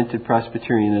covenanted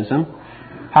Presbyterianism.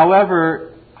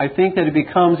 However, I think that it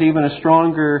becomes even a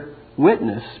stronger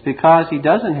witness because he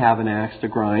doesn't have an axe to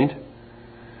grind.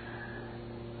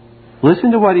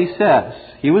 Listen to what he says.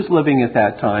 He was living at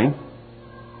that time,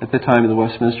 at the time of the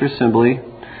Westminster Assembly.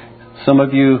 Some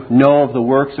of you know of the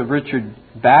works of Richard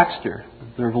Baxter.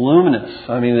 They're voluminous.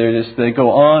 I mean, they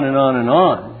go on and on and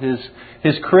on.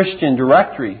 His Christian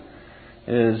directory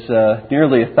is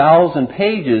nearly 1,000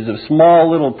 pages of small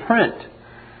little print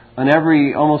on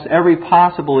almost every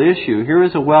possible issue. Here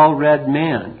is a well-read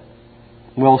man,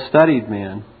 well-studied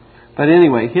man. But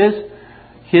anyway,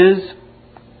 his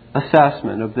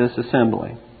assessment of this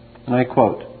assembly, and I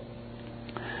quote,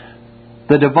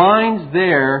 "The divines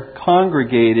there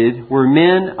congregated were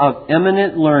men of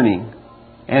eminent learning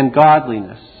and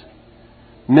godliness,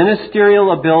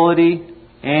 ministerial ability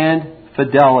and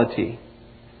fidelity.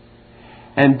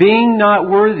 And being not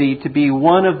worthy to be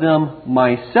one of them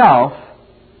myself,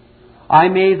 I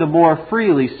may the more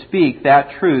freely speak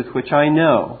that truth which I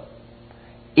know,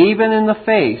 even in the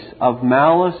face of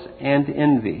malice and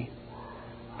envy,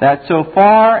 that so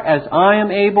far as I am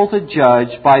able to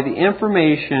judge by the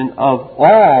information of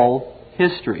all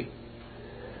history,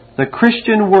 the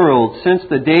Christian world since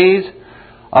the days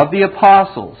of the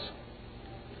apostles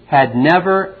had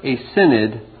never a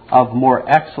synod of more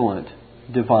excellent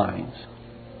divines."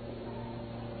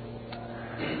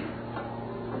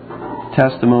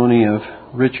 Testimony of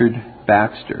Richard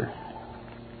Baxter.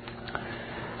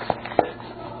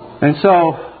 And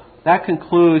so that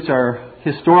concludes our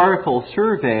historical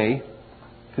survey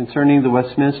concerning the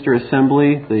Westminster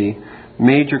Assembly, the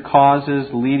major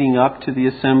causes leading up to the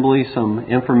Assembly, some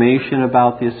information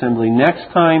about the Assembly.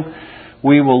 Next time,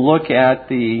 we will look at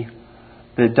the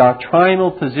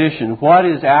doctrinal position, what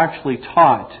is actually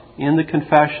taught in the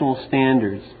confessional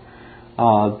standards,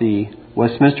 the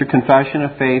Westminster Confession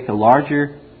of Faith, the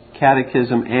larger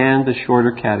catechism, and the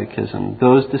shorter catechism,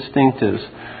 those distinctives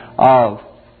of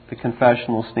the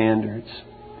confessional standards.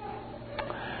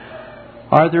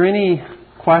 Are there any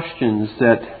questions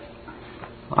that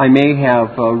I may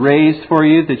have raised for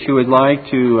you that you would like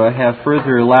to have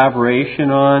further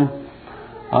elaboration on?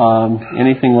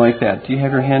 Anything like that? Do you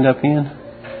have your hand up, Ian?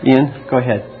 Ian, go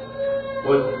ahead.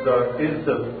 Is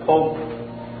the Pope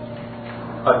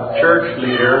a church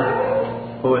leader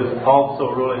who is also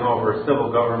ruling over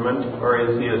civil government, or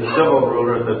is he a civil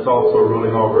ruler that's also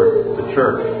ruling over the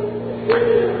church?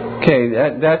 Okay,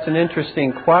 that's an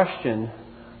interesting question.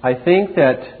 I think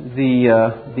that the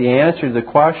answer to the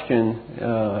question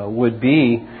would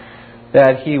be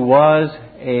that he was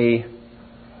a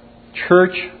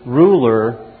church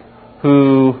ruler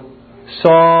who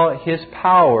saw his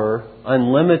power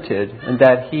unlimited, and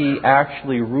that he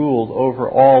actually ruled over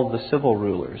all the civil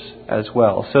rulers as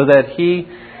well. So that he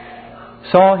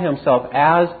saw himself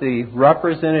as the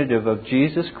representative of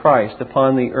Jesus Christ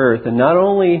upon the earth, and not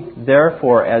only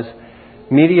therefore as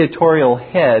mediatorial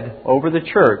head over the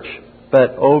church,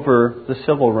 but over the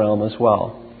civil realm as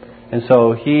well. And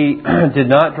so he did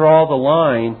not draw the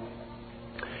line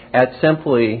at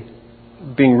simply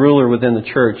being ruler within the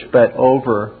church, but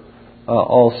over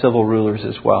all civil rulers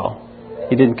as well.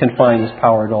 He didn't confine his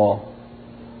power at all.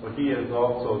 But he is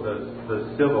also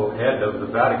the civil head of the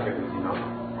Vatican, is he not?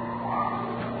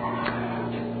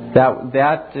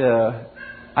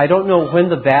 I don't know when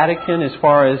the Vatican, as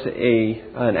far as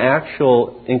an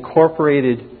actual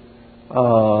incorporated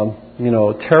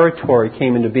territory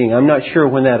came into being. I'm not sure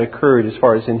when that occurred as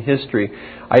far as in history.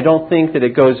 I don't think that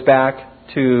it goes back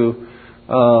to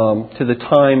to the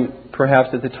time, perhaps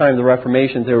at the time of the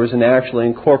Reformation, there was an actually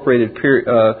incorporated period.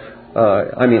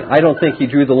 I don't think he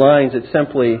drew the lines at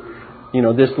simply,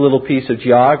 this little piece of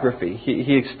geography.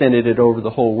 He extended it over the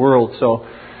whole world. So,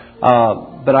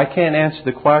 but I can't answer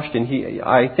the question.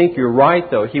 I think you're right,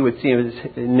 though. He would see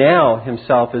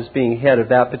himself as being head of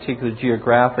that particular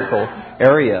geographical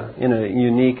area in a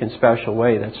unique and special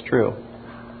way. That's true.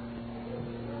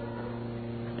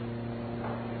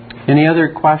 Any other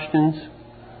questions,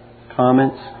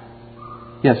 comments?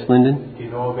 Yes, Lyndon? Do you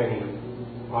know of any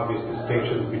obvious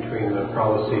distinctions between the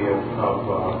prelacy of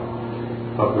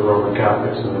the Roman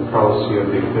Catholics and the prelacy of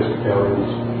the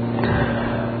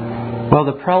Episcopalians? Well,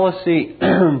 the prelacy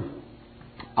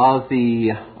of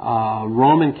the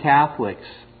Roman Catholics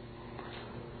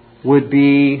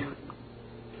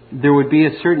there would be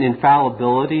a certain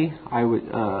infallibility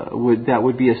that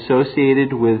would be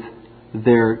associated with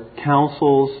their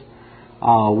councils,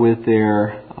 with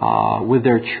their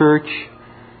church,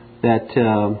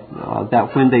 that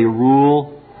when they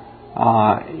rule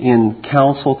in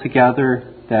council together,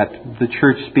 that the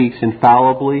church speaks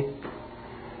infallibly.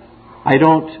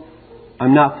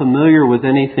 I'm not familiar with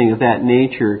anything of that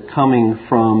nature coming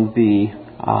from the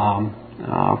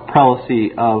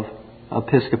prelacy of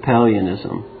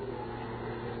Episcopalianism,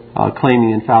 claiming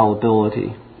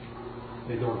infallibility.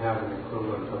 They don't have an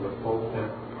equivalent of the Pope then?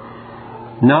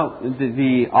 No,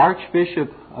 the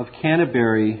Archbishop of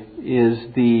Canterbury is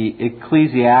the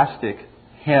ecclesiastic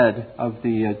head of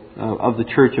the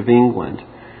Church of England,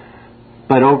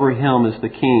 but over him is the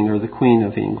King or the Queen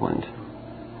of England.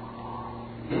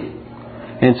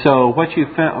 And so what you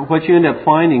end up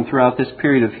finding throughout this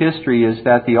period of history is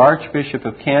that the Archbishop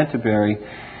of Canterbury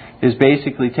is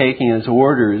basically taking his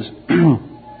orders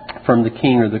from the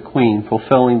King or the Queen,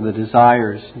 fulfilling the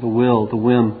desires, the will, the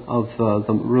whim of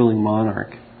the ruling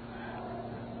monarch.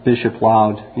 Bishop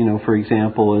Laud, for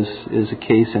example, is a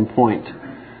case in point,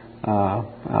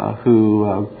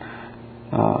 who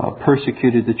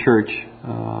persecuted the church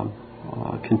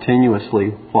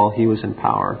continuously while he was in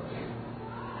power.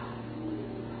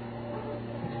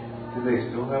 Do they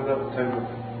still have that type of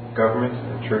government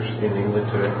and church in England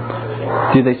today?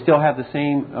 Do they still have the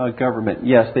same government?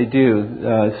 Yes, they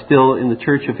do. Still in the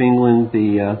Church of England,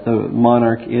 the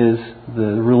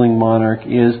ruling monarch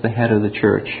is the head of the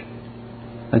church.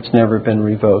 That's never been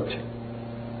revoked.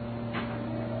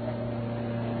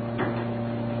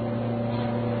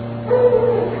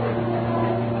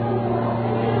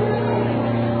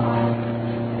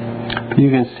 You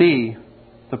can see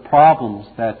the problems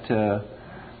that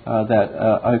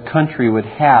a country would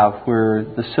have where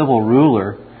the civil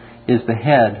ruler is the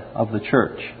head of the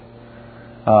church.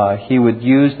 He would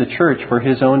use the church for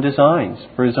his own designs,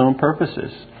 for his own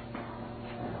purposes.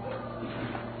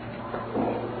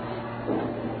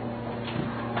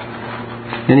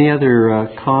 Any other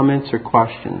comments or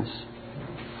questions?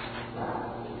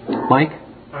 Mike?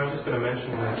 I was just going to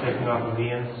mention, taking off of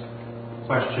Ian's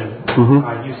question,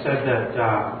 you said that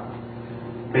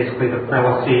basically the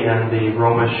prelacy and the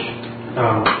Romish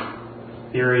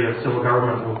theory of civil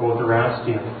government were both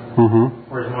Erastian.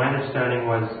 Whereas my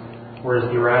understanding was, whereas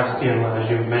the Erastian,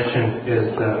 as you mentioned, is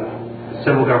the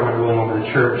civil government ruling over the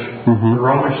church, the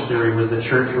Romish theory was the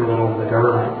church ruling over the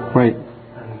government. Right.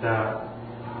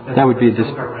 And that would be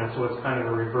civil government, so it's kind of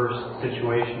a reverse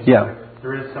situation. Yeah. So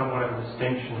there is somewhat of a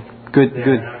distinction. Good.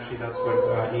 And actually, that's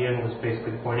what Ian was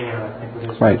basically pointing at, I think, with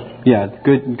his right. question. Yeah.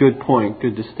 Good point.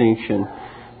 Good distinction.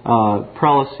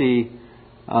 Prelacy.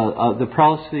 The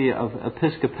prelacy of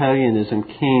Episcopalianism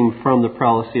came from the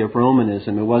prelacy of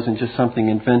Romanism. It wasn't just something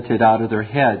invented out of their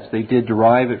heads. They did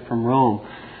derive it from Rome,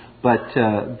 but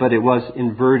it was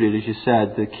inverted, as you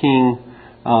said. The king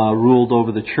ruled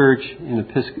over the church in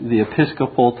the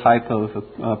episcopal type of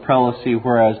prelacy,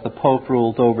 whereas the Pope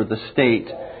ruled over the state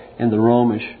in the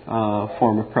Romish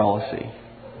form of prelacy.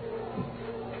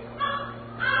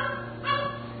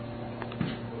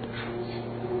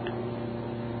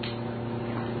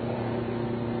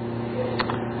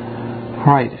 All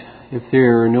right. If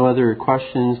there are no other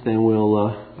questions, then we'll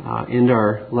end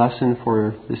our lesson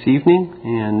for this evening.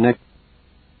 And next.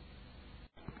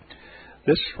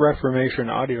 This Reformation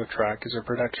audio track is a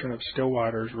production of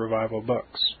Stillwater's Revival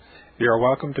Books. You are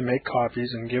welcome to make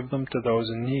copies and give them to those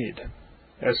in need.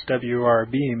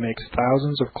 SWRB makes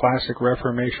thousands of classic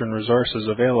Reformation resources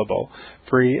available,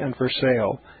 free and for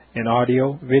sale, in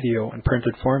audio, video, and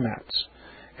printed formats.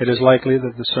 It is likely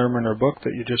that the sermon or book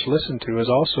that you just listened to is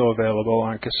also available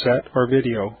on cassette or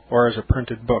video, or as a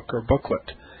printed book or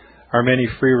booklet. Our many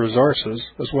free resources,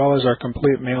 as well as our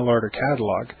complete mail order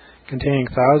catalog, containing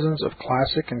thousands of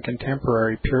classic and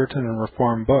contemporary Puritan and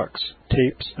Reformed books,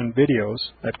 tapes, and videos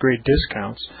at great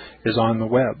discounts, is on the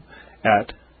web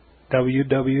at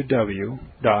www.swrb.com.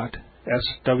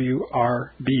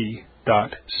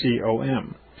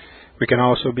 We can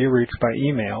also be reached by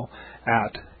email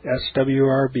at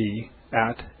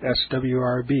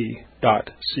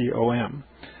swrb@swrb.com,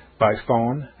 by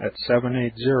phone at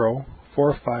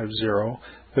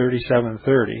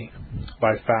 780-450-3730,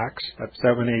 by fax at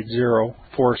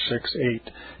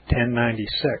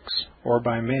 780-468-1096, or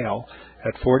by mail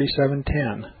at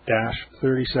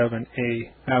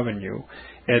 4710-37A Avenue,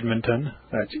 Edmonton,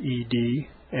 that's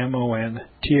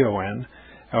Edmonton,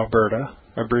 Alberta,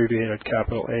 abbreviated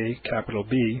capital A, capital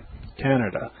B,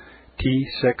 Canada,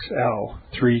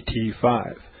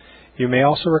 T6L3T5. You may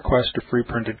also request a free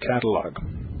printed catalog.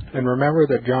 And remember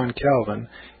that John Calvin,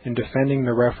 in defending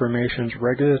the Reformation's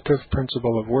regulative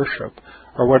principle of worship,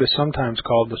 or what is sometimes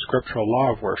called the scriptural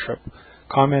law of worship,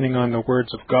 commenting on the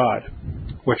words of God,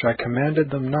 which I commanded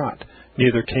them not,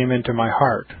 neither came into my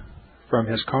heart, from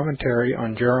his commentary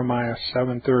on Jeremiah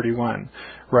 7:31,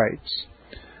 writes,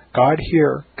 God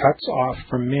here cuts off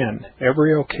from men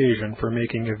every occasion for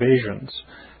making evasions,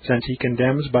 since he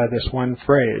condemns by this one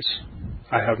phrase,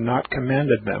 I have not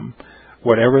commanded them,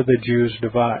 whatever the Jews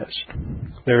devised.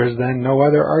 There is then no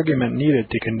other argument needed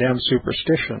to condemn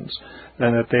superstitions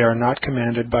than that they are not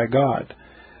commanded by God.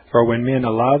 For when men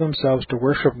allow themselves to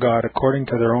worship God according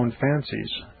to their own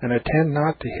fancies, and attend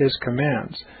not to his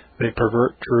commands, they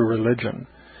pervert true religion.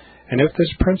 And if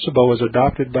this principle was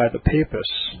adopted by the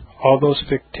Papists, all those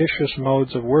fictitious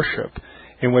modes of worship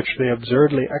in which they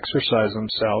absurdly exercise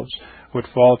themselves would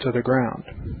fall to the ground.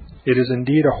 It is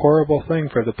indeed a horrible thing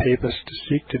for the Papists to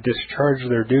seek to discharge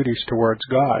their duties towards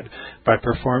God by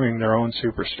performing their own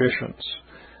superstitions.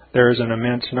 There is an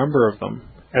immense number of them,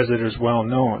 as it is well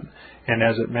known, and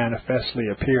as it manifestly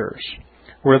appears.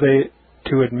 Were they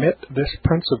to admit this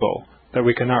principle, that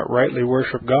we cannot rightly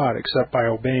worship God except by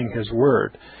obeying his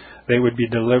word, they would be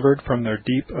delivered from their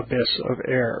deep abyss of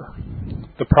error.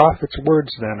 The prophet's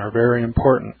words, then, are very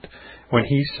important, when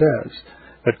he says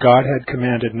that God had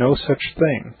commanded no such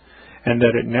thing, and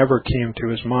that it never came to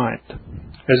his mind,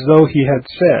 as though he had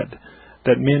said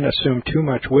that men assume too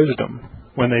much wisdom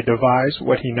when they devise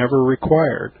what he never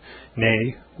required,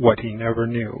 nay, what he never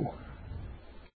knew.